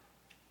mind.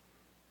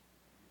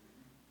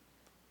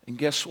 And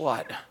guess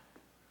what?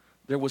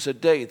 There was a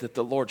day that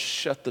the Lord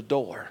shut the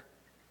door.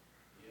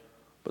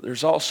 But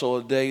there's also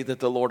a day that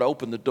the Lord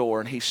opened the door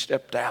and he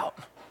stepped out.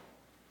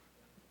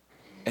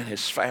 And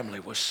his family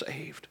was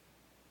saved.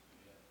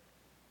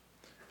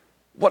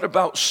 What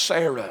about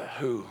Sarah,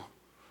 who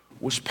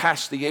was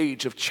past the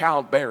age of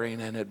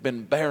childbearing and had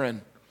been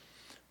barren?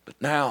 But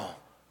now,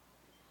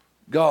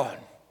 God,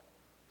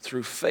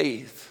 through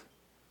faith,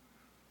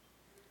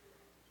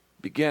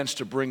 begins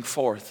to bring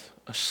forth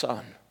a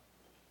son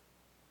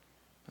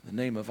in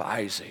the name of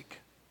Isaac.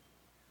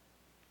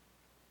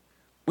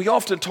 We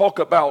often talk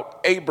about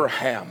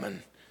Abraham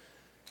and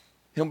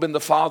him being the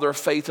father of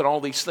faith and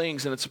all these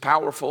things, and it's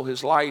powerful,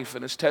 his life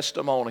and his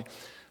testimony.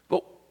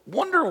 But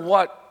wonder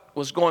what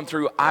was going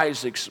through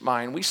Isaac's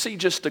mind. We see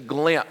just a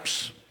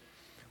glimpse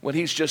when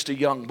he's just a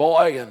young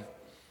boy and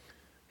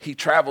he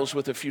travels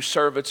with a few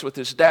servants with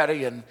his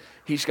daddy, and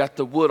he's got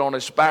the wood on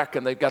his back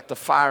and they've got the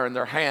fire in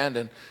their hand,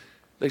 and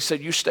they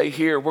said, you stay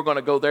here, we're going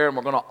to go there and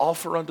we're going to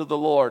offer unto the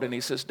Lord. And he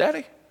says,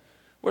 Daddy,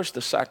 where's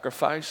the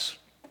sacrifice?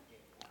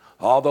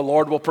 Oh, the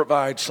Lord will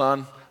provide,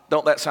 son.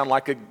 Don't that sound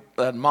like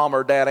a mom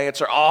or dad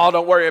answer? Oh,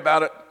 don't worry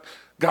about it.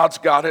 God's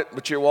got it.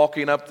 But you're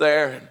walking up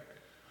there and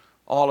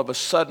all of a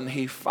sudden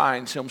he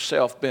finds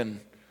himself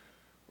been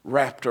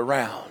wrapped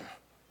around,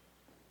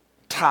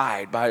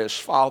 tied by his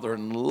father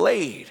and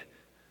laid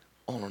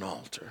on an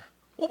altar.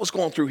 What was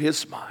going through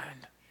his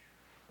mind?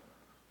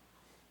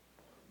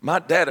 My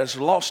dad has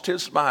lost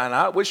his mind.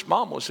 I wish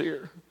mom was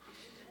here.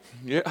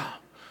 Yeah,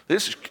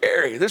 this is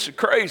scary. This is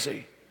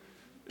crazy.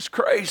 It's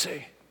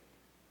crazy.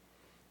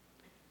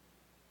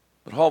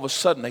 But all of a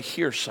sudden they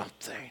hear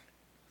something.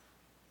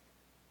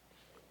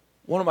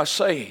 What am I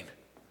saying?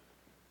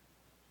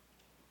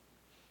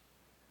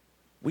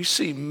 We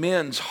see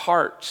men's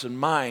hearts and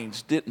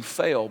minds didn't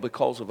fail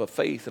because of a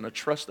faith and a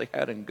trust they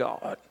had in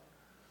God.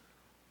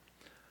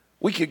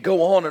 We could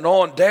go on and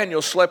on.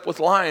 Daniel slept with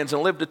lions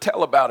and lived to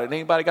tell about it.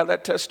 Anybody got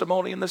that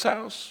testimony in this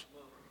house?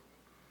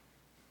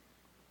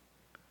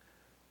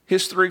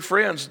 His 3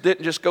 friends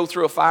didn't just go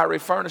through a fiery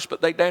furnace,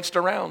 but they danced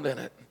around in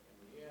it.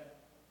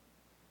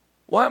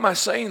 Why am I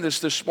saying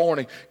this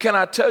morning? Can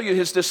I tell you,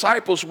 his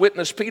disciples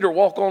witnessed Peter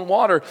walk on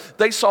water.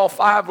 They saw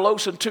 5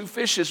 loaves and 2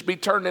 fishes be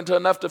turned into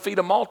enough to feed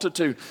a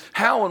multitude.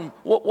 How and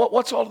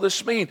what's all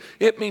this mean?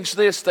 It means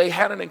this: they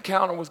had an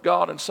encounter with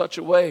God in such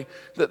a way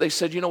that they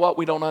said, you know what,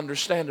 we don't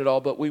understand it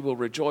all, but we will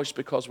rejoice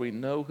because we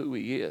know who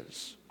he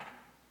is.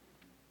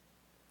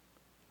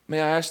 May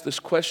I ask this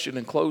question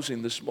in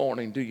closing this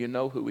morning? Do you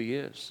know who he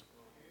is?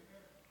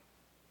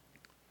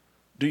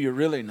 Do you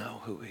really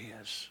know who he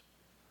is?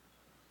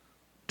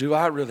 Do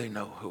I really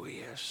know who he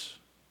is?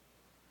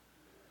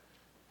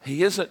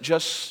 He isn't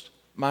just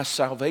my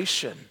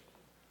salvation,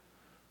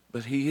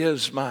 but he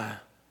is my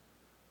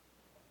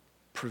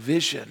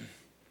provision.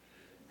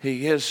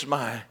 He is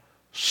my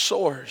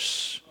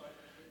source.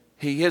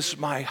 He is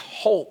my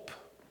hope.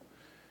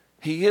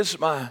 He is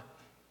my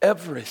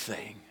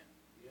everything.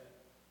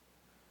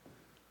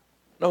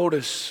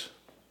 Notice,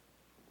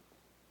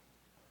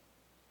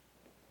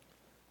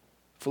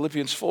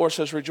 Philippians 4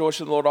 says, rejoice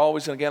in the Lord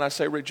always. And again, I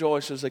say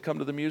rejoice as they come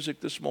to the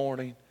music this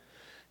morning.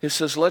 It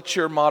says, let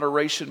your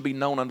moderation be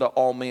known unto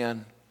all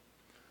men.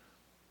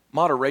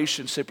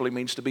 Moderation simply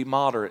means to be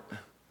moderate.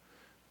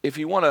 If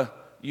you want to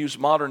use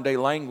modern day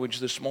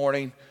language this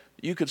morning,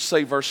 you could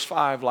say verse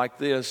 5 like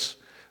this: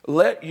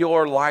 let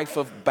your life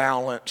of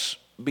balance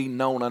be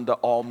known unto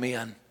all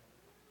men.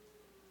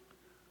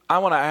 I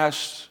want to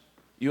ask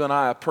you and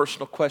I a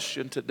personal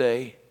question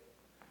today,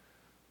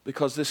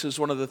 because this is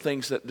one of the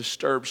things that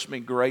disturbs me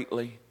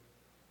greatly,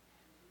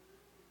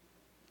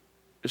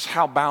 is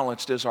how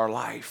balanced is our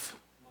life?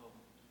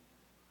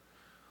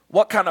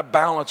 What kind of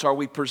balance are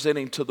we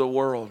presenting to the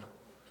world?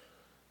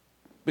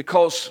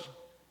 Because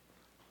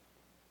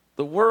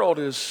the world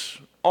is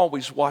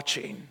always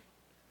watching.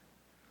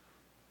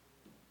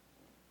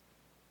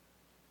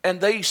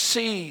 And they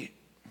see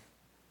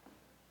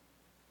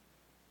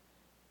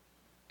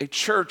a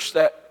church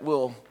that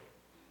will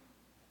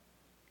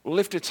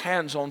lift its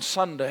hands on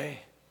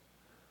Sunday,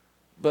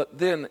 but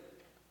then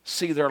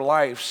see their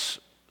lives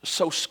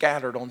so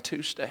scattered on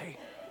Tuesday,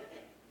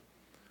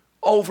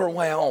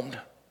 overwhelmed,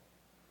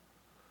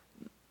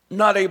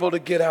 not able to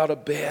get out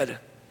of bed,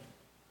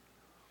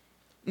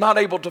 not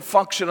able to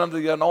function under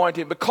the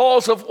anointing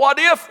because of what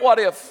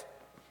if.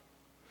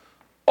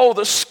 Oh,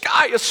 the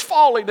sky is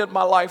falling in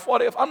my life.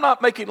 What if? I'm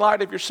not making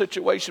light of your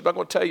situation, but I'm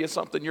going to tell you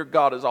something. Your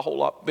God is a whole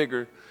lot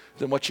bigger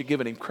than what you're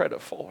giving him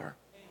credit for.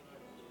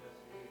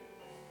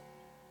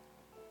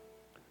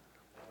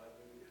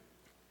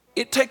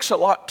 It takes a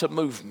lot to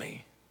move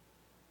me.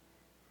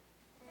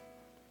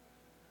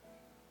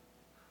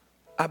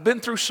 I've been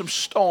through some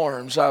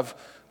storms. I've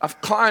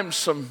climbed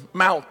some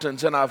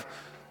mountains, and I've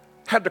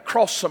had to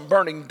cross some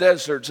burning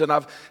deserts, and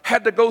I've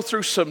had to go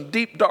through some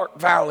deep, dark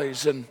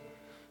valleys, and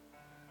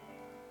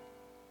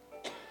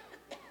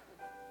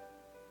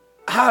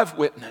I've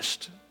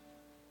witnessed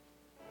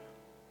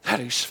that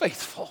he's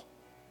faithful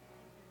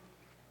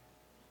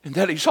and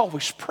that he's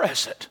always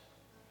present.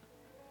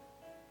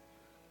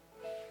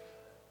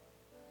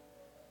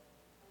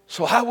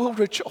 So I will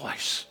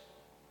rejoice,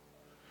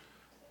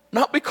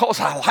 not because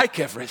I like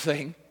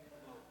everything,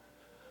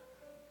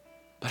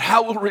 but I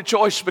will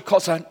rejoice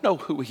because I know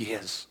who he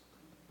is.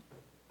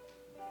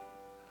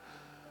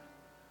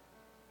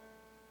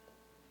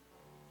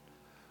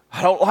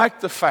 I don't like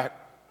the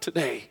fact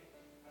today,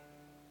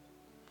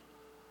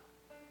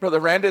 Brother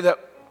Randy, that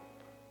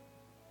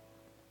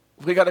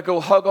we got to go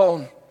hug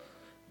on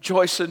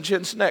Joyce and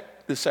Jen's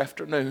neck this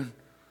afternoon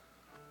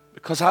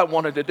because I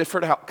wanted a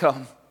different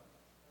outcome.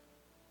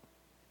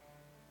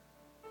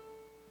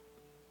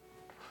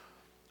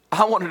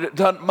 I wanted it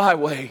done my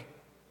way.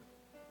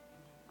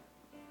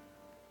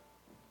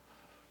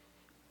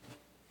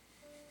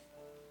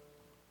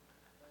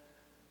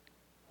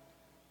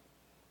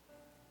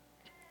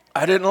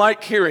 I didn't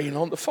like hearing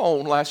on the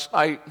phone last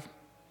night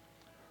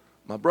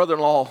my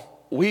brother-in-law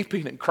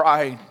weeping and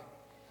crying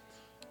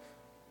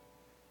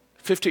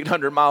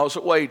 1,500 miles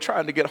away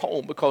trying to get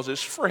home because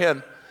his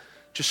friend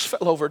just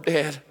fell over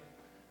dead.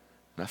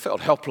 And I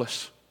felt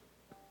helpless.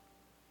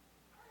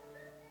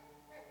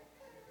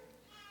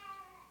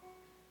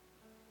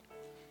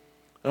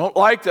 I don't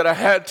like that I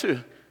had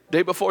to,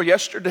 day before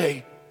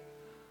yesterday,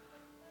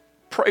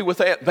 pray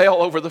with Aunt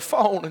Belle over the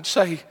phone and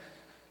say,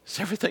 is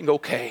everything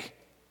okay?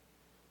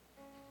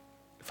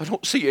 If I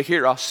don't see you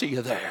here, I'll see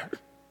you there.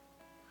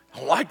 I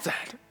don't like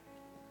that.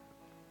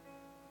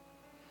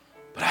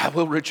 But I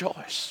will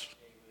rejoice.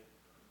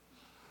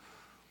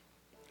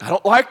 I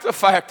don't like the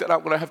fact that I'm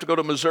going to have to go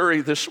to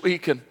Missouri this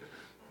week and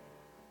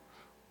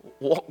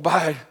walk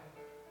by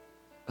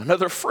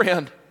another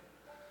friend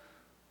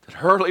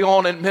that early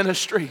on in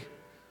ministry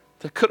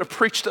that could have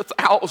preached to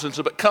thousands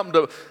but come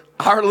to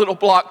our little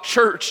block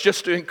church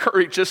just to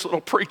encourage this little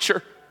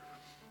preacher.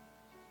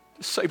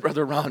 Just say,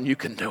 Brother Ron, you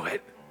can do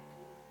it.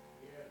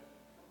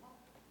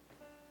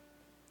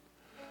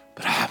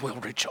 But I will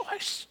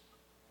rejoice.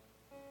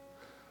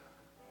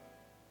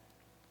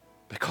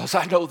 Because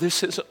I know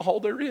this isn't all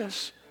there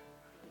is.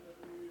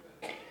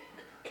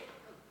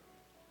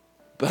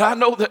 But I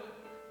know that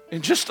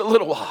in just a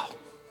little while,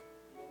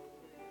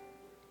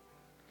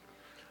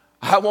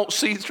 I won't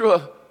see through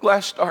a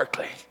glass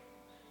darkly.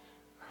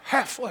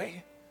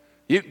 Halfway.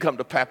 You can come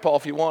to Papa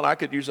if you want. I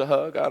could use a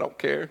hug. I don't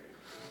care.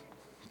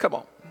 Come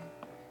on.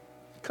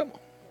 Come on.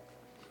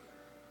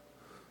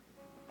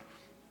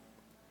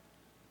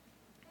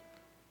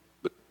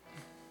 But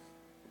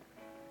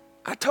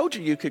I told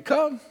you could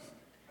come.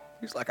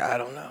 He's like, I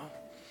don't know.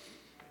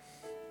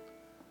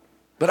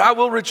 But I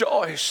will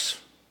rejoice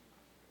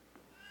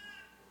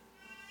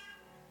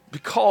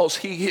because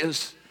he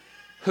is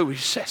who he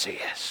says he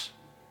is.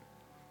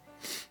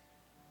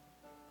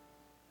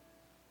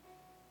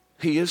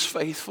 He is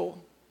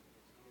faithful.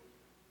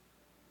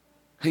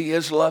 He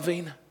is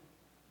loving.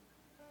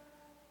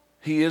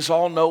 He is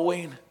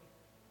all-knowing.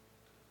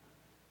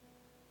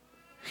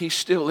 He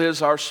still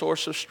is our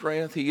source of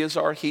strength. He is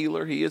our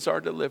healer. He is our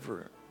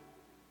deliverer.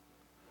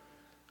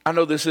 I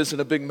know this isn't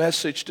a big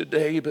message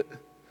today, but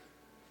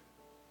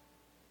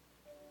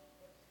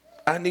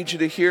I need you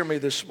to hear me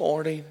this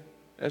morning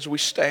as we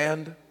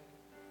stand.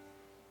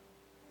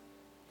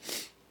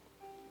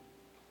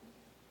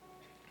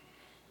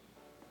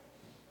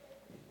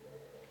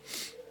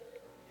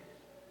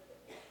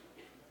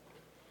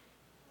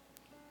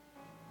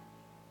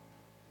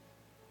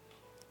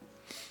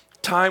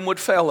 Time would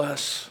fail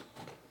us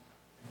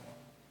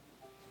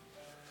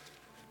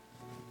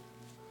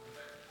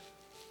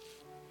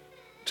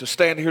to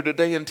stand here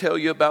today and tell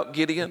you about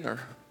Gideon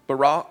or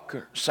Barak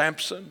or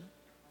Samson,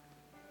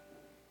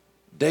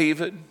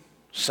 David,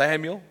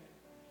 Samuel,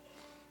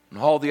 and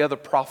all the other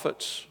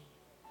prophets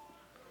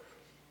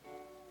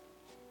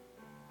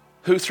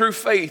who through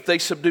faith they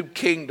subdued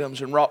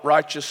kingdoms and wrought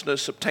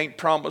righteousness, obtained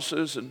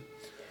promises, and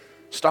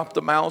stopped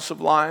the mouths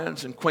of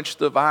lions and quenched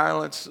the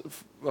violence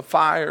of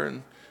fire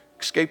and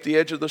escaped the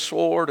edge of the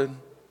sword, and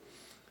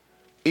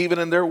even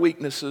in their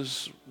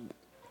weaknesses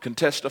can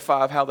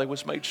testify of how they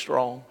was made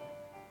strong.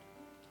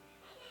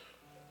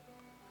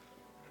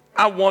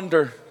 I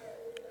wonder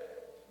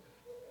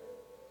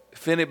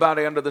if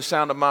anybody under the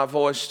sound of my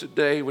voice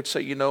today would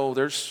say, you know,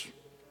 there's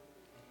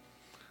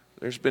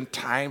been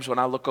times when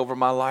I look over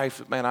my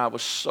life, man, I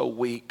was so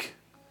weak.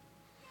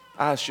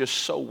 I was just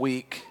so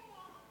weak.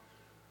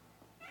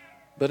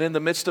 But in the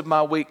midst of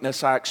my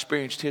weakness, I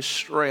experienced his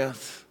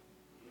strength.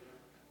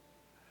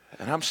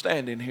 And I'm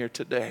standing here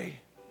today.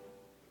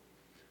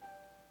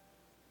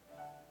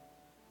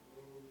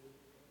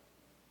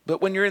 But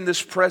when you're in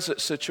this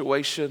present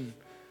situation,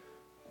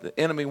 the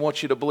enemy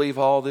wants you to believe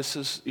all this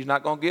is, you're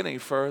not going to get any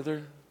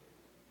further.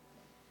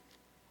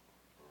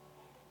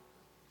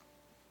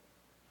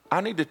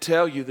 I need to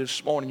tell you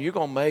this morning, you're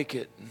going to make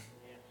it.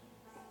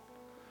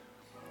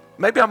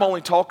 Maybe I'm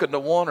only talking to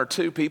one or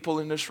two people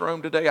in this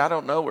room today. I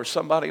don't know, or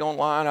somebody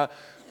online.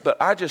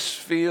 But I just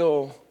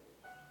feel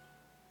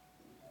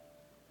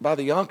by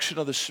the unction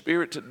of the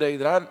Spirit today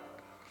that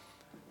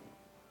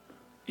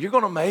you're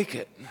going to make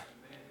it.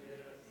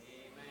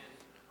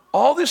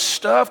 All this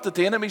stuff that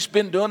the enemy's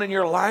been doing in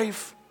your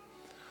life,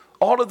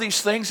 all of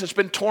these things that's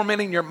been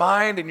tormenting your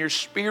mind and your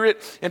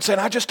spirit and saying,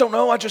 I just don't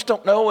know,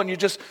 and you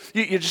just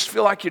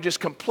feel like you're just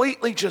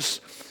completely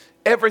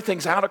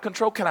everything's out of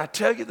control. Can I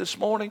tell you this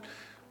morning,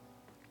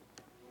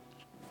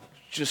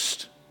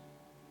 just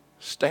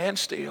stand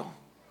still.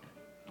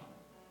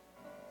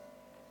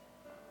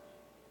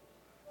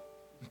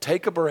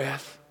 Take a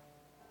breath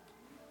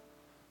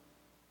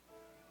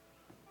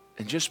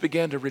and just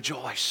begin to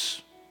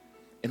rejoice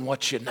in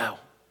what you know.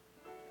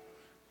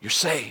 You're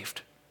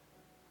saved.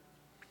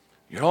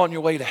 You're on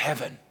your way to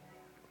heaven.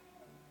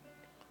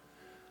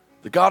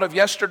 The God of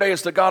yesterday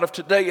is the God of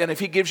today, and if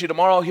he gives you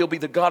tomorrow, he'll be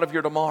the God of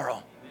your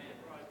tomorrow.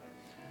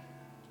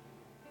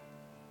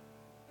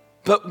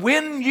 But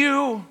when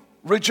you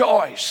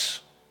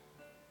rejoice,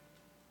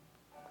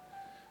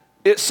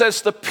 it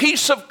says the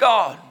peace of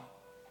God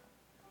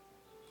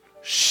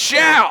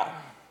shall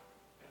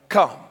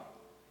come.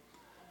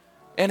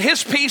 And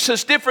his peace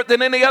is different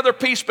than any other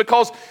peace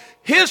because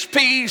his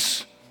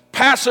peace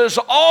passes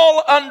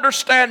all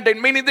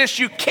understanding, meaning this,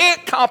 you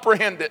can't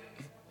comprehend it.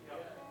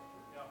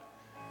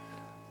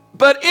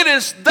 But it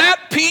is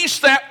that peace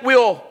that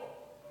will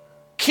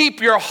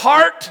keep your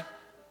heart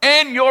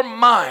and your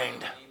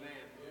mind.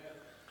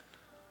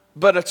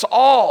 But it's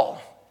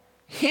all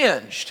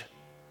hinged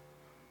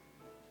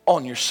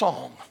on your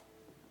song.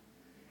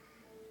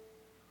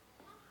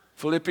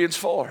 Philippians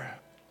 4.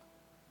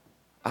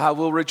 I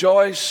will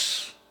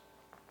rejoice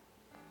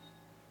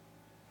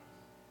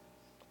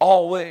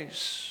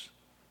always.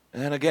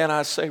 And again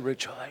I say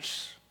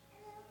rejoice.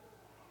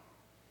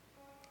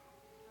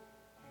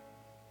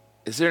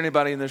 Is there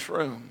anybody in this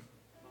room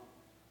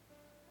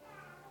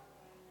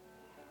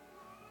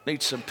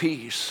needs some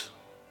peace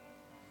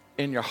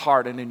in your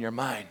heart and in your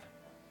mind?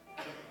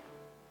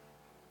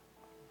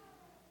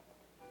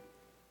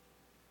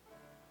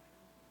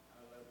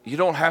 You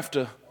don't have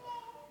to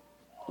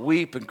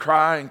weep and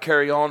cry and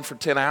carry on for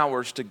 10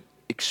 hours to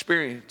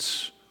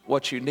experience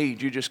what you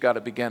need. You just got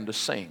to begin to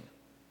sing.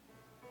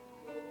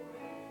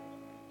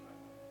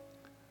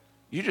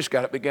 You just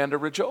got to begin to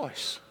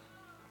rejoice.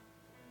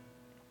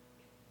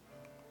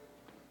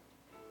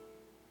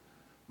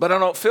 But I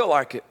don't feel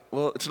like it.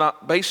 Well, it's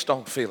not based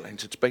on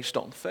feelings. It's based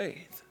on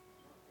faith.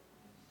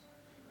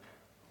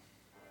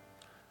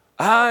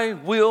 I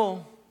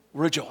will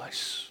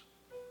rejoice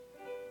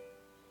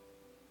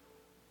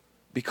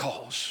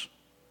because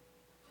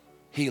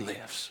he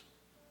lives.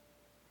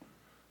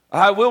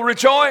 I will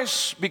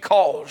rejoice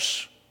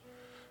because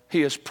he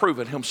has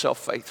proven himself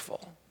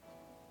faithful.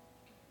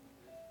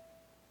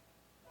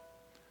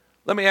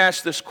 Let me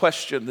ask this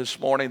question this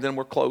morning, then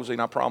we're closing.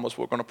 I promise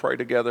we're going to pray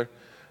together.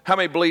 How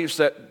many believes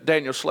that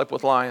Daniel slept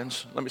with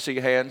lions? Let me see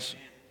your hands.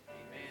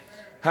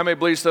 How many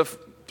believes the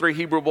 3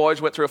 Hebrew boys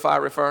went through a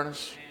fiery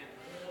furnace?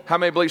 How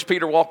many believes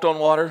Peter walked on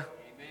water?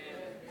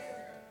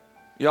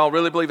 Y'all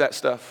really believe that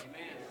stuff?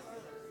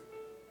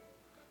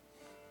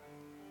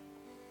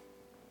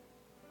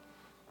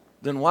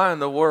 Then why in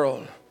the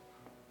world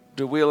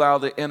do we allow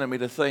the enemy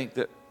to think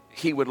that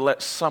he would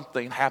let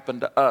something happen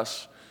to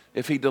us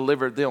if he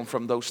delivered them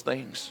from those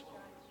things?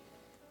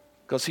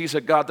 Because he's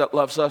a God that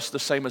loves us the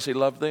same as he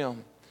loved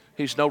them.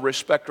 He's no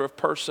respecter of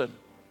person.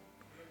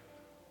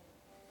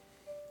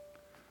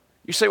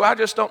 You say, well, I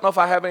just don't know if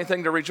I have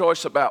anything to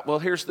rejoice about. Well,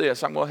 here's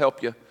this. I'm going to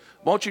help you.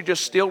 Won't you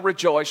just still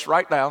rejoice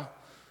right now?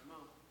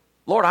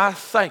 Lord, I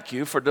thank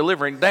you for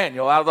delivering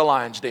Daniel out of the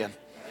lion's den.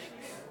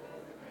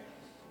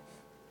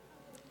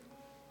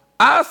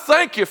 I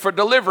thank you for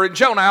delivering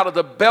Jonah out of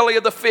the belly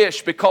of the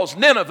fish because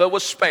Nineveh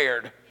was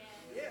spared.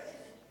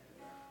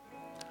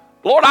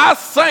 Lord, I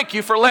thank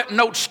you for letting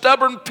old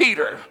stubborn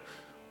Peter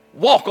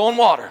walk on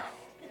water.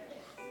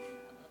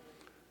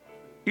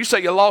 You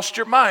say you lost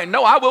your mind.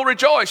 No, I will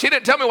rejoice. He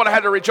didn't tell me what I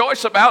had to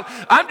rejoice about.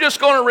 I'm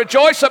just going to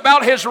rejoice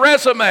about his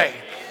resume.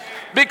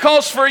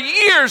 Because for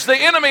years the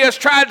enemy has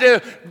tried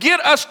to get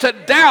us to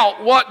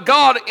doubt what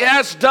God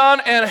has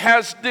done and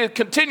has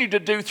continued to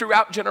do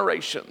throughout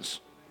generations.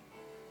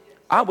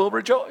 I will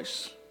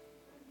rejoice.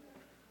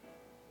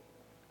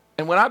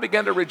 And when I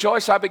began to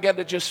rejoice, I began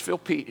to just feel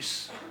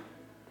peace.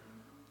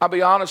 I'll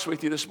be honest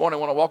with you, this morning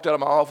when I walked out of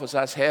my office,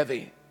 I was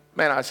heavy.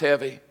 Man, I was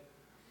heavy.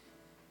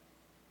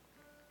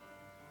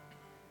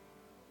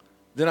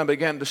 Then I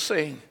began to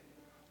sing,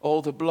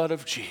 oh, the blood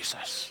of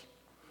Jesus.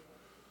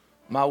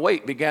 My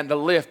weight began to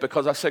lift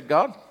because I said,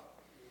 God,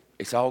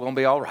 it's all going to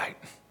be all right.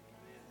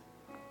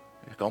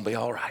 It's going to be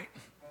all right.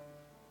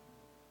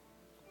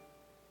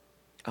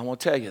 I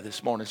want to tell you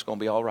this morning it's going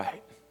to be all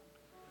right.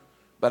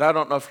 But I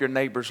don't know if your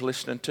neighbor's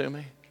listening to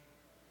me.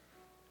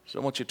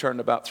 So I want you to turn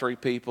to about 3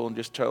 people and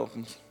just tell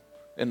them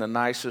in the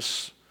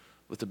nicest,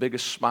 with the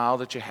biggest smile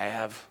that you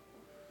have.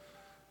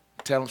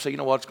 Tell them, say, you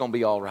know what, it's going to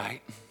be all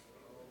right.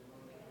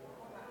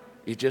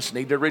 You just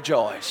need to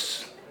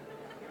rejoice.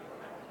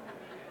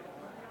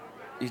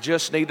 You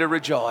just need to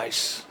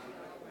rejoice.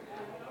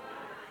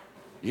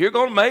 You're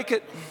going to make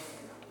it.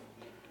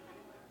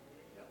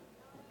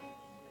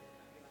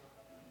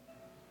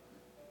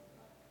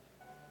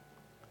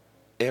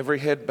 Every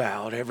head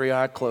bowed, every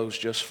eye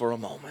closed just for a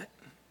moment.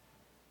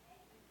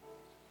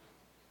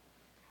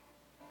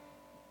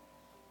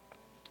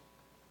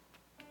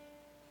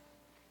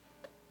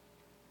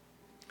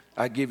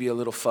 I give you a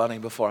little funny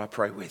before I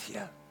pray with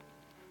you.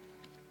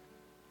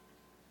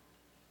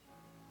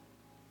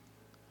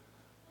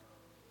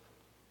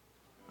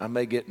 I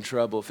may get in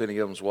trouble if any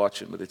of them's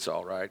watching, but it's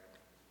all right.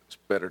 It's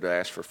better to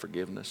ask for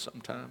forgiveness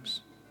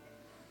sometimes.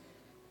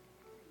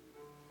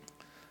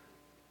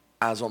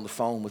 I was on the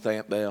phone with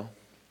Aunt Belle.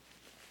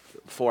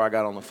 Before I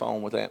got on the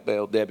phone with Aunt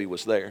Belle, Debbie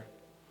was there.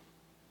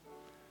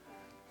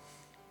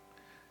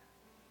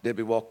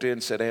 Debbie walked in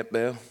and said, Aunt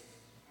Belle,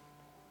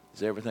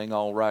 is everything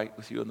all right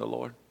with you and the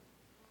Lord?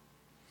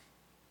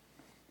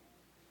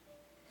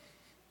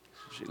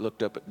 She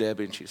looked up at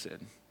Debbie and she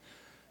said,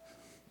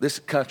 this is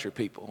country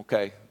people,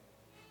 okay?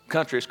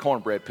 Country is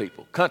cornbread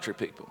people, country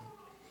people.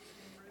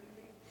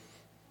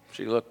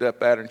 She looked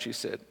up at her and she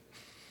said,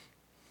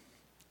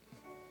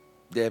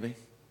 Debbie,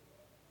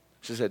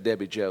 she said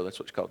Debbie Joe, that's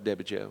what she called,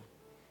 Debbie Joe.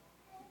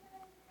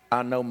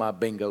 I know my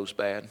bingo's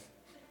bad.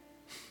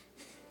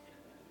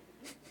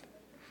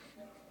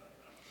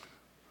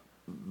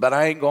 But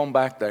I ain't going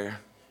back there.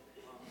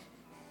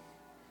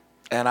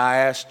 And I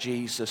asked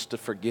Jesus to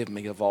forgive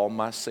me of all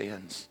my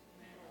sins.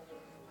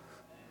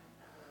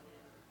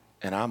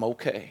 And I'm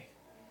okay.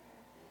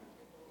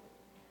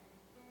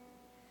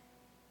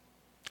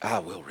 I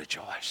will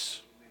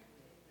rejoice.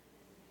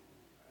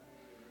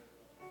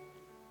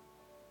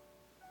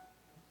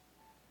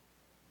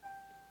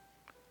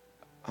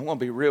 I'm going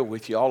to be real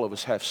with you. All of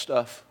us have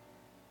stuff.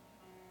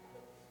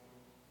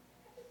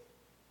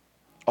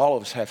 All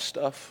of us have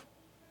stuff.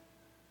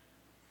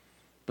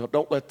 But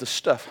don't let the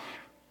stuff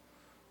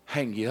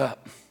hang you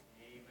up.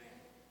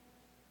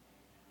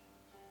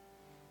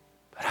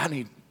 But I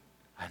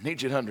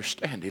need you to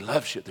understand he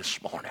loves you this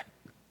morning.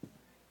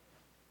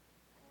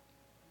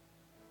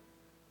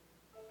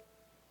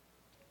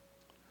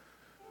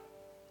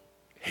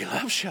 He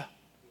loves you.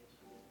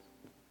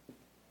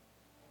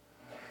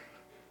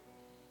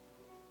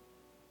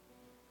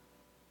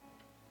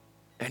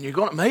 And you're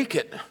going to make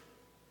it.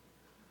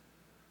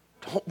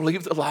 Don't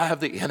believe the lie of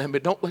the enemy.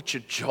 Don't let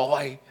your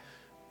joy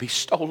be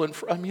stolen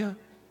from you.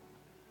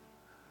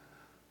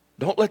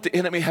 Don't let the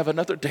enemy have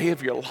another day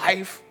of your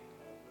life.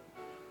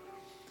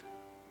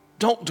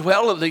 Don't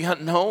dwell in the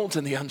unknowns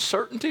and the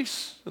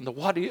uncertainties and the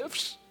what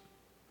ifs.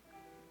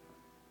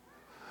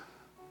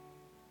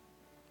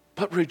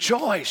 But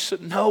rejoice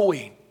in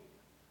knowing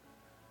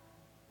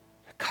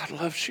that God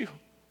loves you,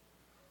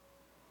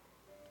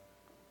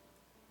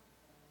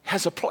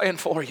 has a plan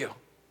for you.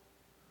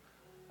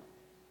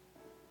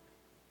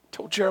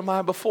 Told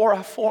Jeremiah, before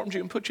I formed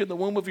you and put you in the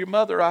womb of your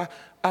mother,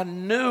 I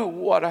knew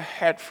what I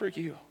had for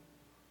you.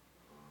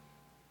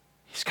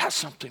 He's got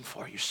something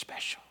for you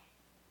special.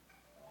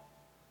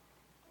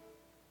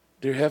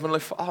 Dear Heavenly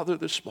Father,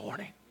 this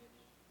morning,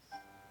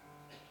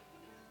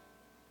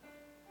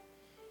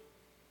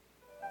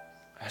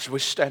 as we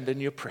stand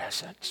in your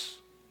presence,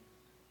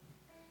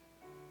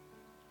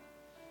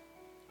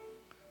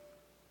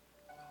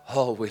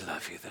 oh, we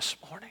love you this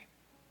morning.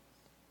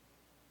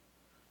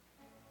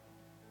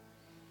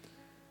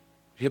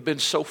 You've been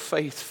so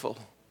faithful.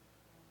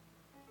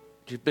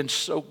 You've been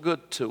so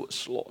good to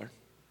us, Lord.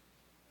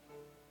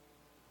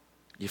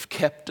 You've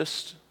kept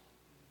us.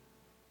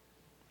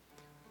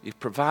 You've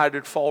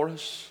provided for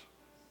us.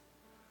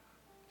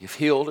 You've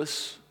healed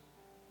us.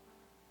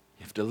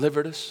 You've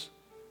delivered us.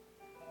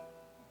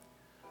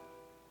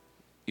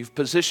 You've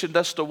positioned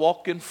us to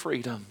walk in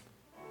freedom.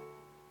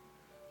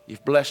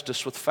 You've blessed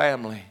us with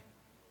family.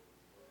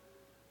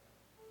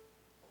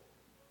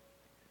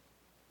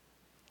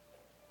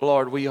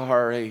 Lord, we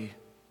are a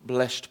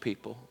blessed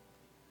people.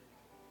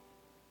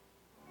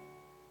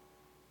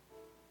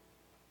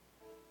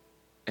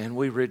 And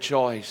we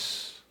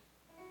rejoice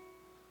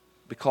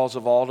because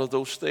of all of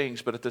those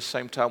things, but at the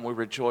same time we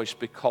rejoice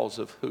because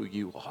of who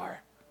you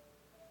are.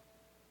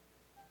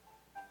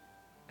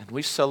 And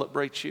we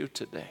celebrate you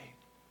today.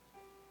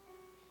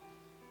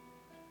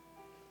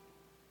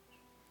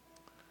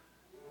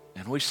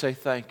 And we say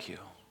thank you.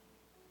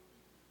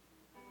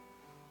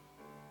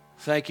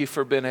 Thank you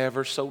for being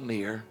ever so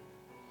near.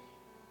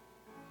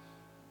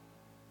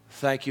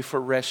 Thank you for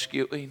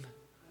rescuing.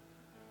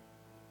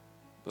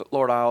 But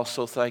Lord, I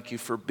also thank you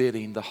for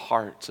bidding the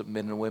hearts of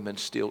men and women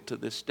still to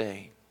this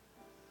day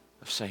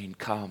of saying,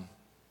 come.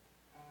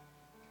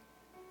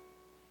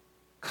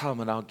 Come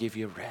and I'll give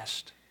you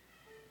rest.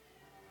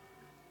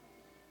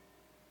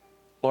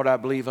 Lord, I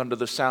believe under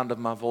the sound of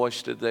my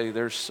voice today,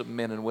 there's some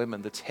men and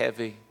women that's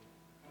heavy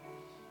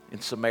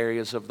in some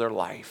areas of their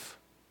life.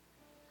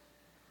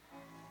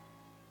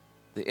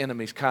 The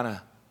enemy's kind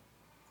of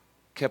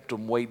kept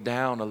them weighed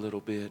down a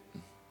little bit.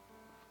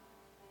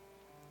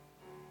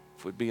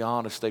 If we'd be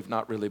honest, they've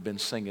not really been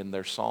singing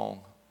their song.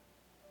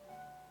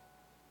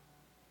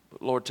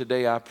 But Lord,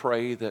 today I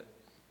pray that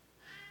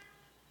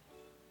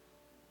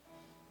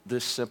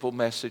this simple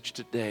message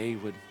today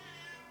would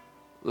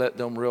let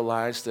them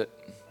realize that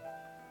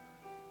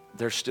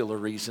there's still a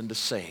reason to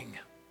sing,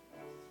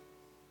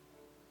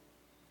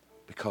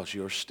 because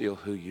you're still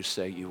who you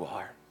say you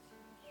are.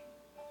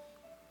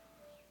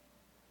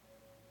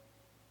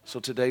 So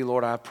today,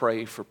 Lord, I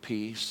pray for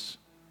peace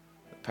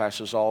that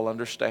passes all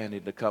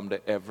understanding to come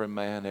to every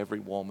man, every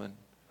woman,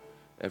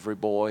 every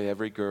boy,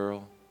 every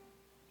girl.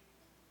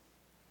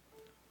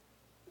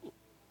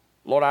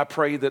 Lord, I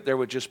pray that there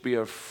would just be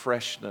a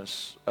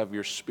freshness of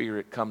your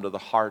Spirit come to the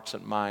hearts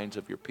and minds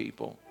of your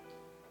people.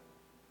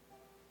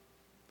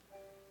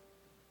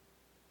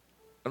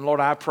 And Lord,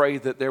 I pray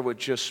that there would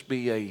just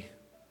be a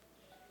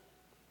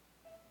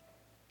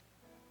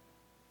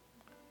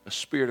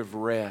spirit of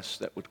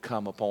rest that would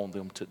come upon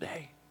them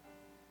today.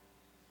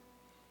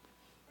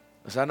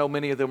 As I know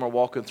many of them are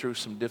walking through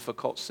some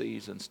difficult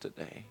seasons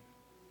today.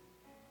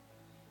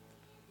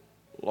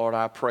 Lord,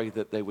 I pray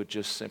that they would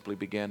just simply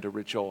begin to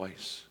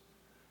rejoice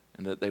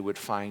and that they would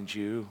find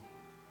you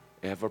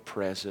ever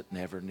present and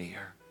ever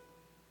near.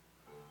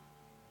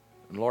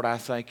 And Lord, I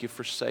thank you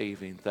for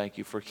saving, thank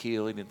you for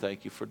healing, and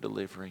thank you for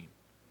delivering.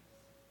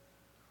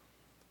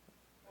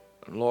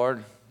 And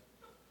Lord,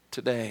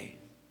 today,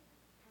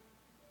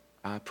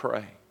 I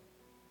pray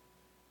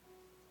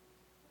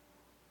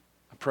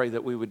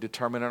that we would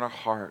determine in our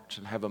hearts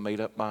and have a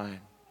made-up mind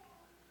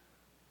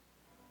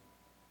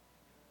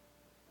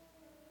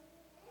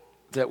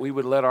that we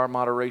would let our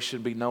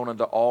moderation be known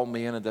unto all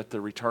men, and that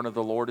the return of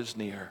the Lord is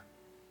near,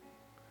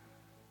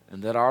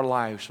 and that our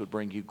lives would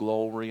bring you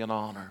glory and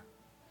honor.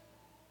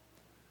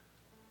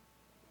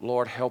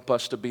 Lord, help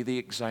us to be the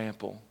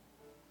example.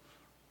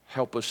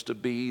 Help us to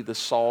be the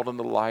salt and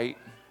the light.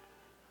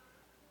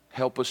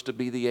 Help us to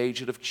be the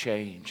agent of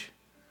change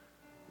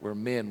where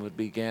men would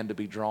begin to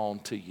be drawn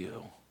to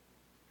you.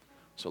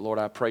 So Lord,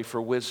 I pray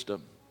for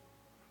wisdom.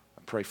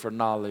 I pray for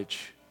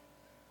knowledge.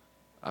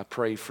 I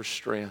pray for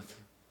strength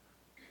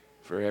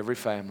for every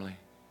family,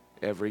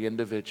 every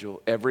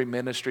individual, every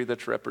ministry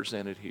that's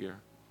represented here.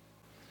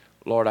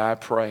 Lord, I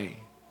pray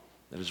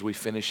that as we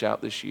finish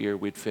out this year,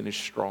 we'd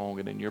finish strong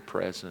and in your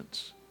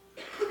presence.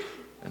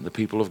 And the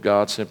people of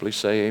God simply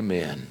say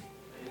amen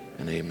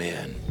and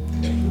amen.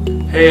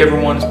 Hey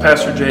everyone, it's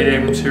Pastor Jade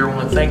Abrams here. I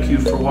want to thank you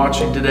for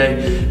watching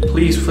today.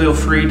 Please feel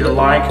free to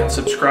like and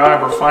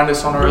subscribe or find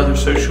us on our other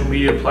social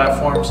media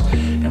platforms.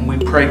 And we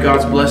pray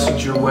God's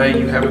blessings your way.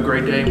 You have a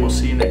great day and we'll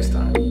see you next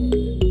time.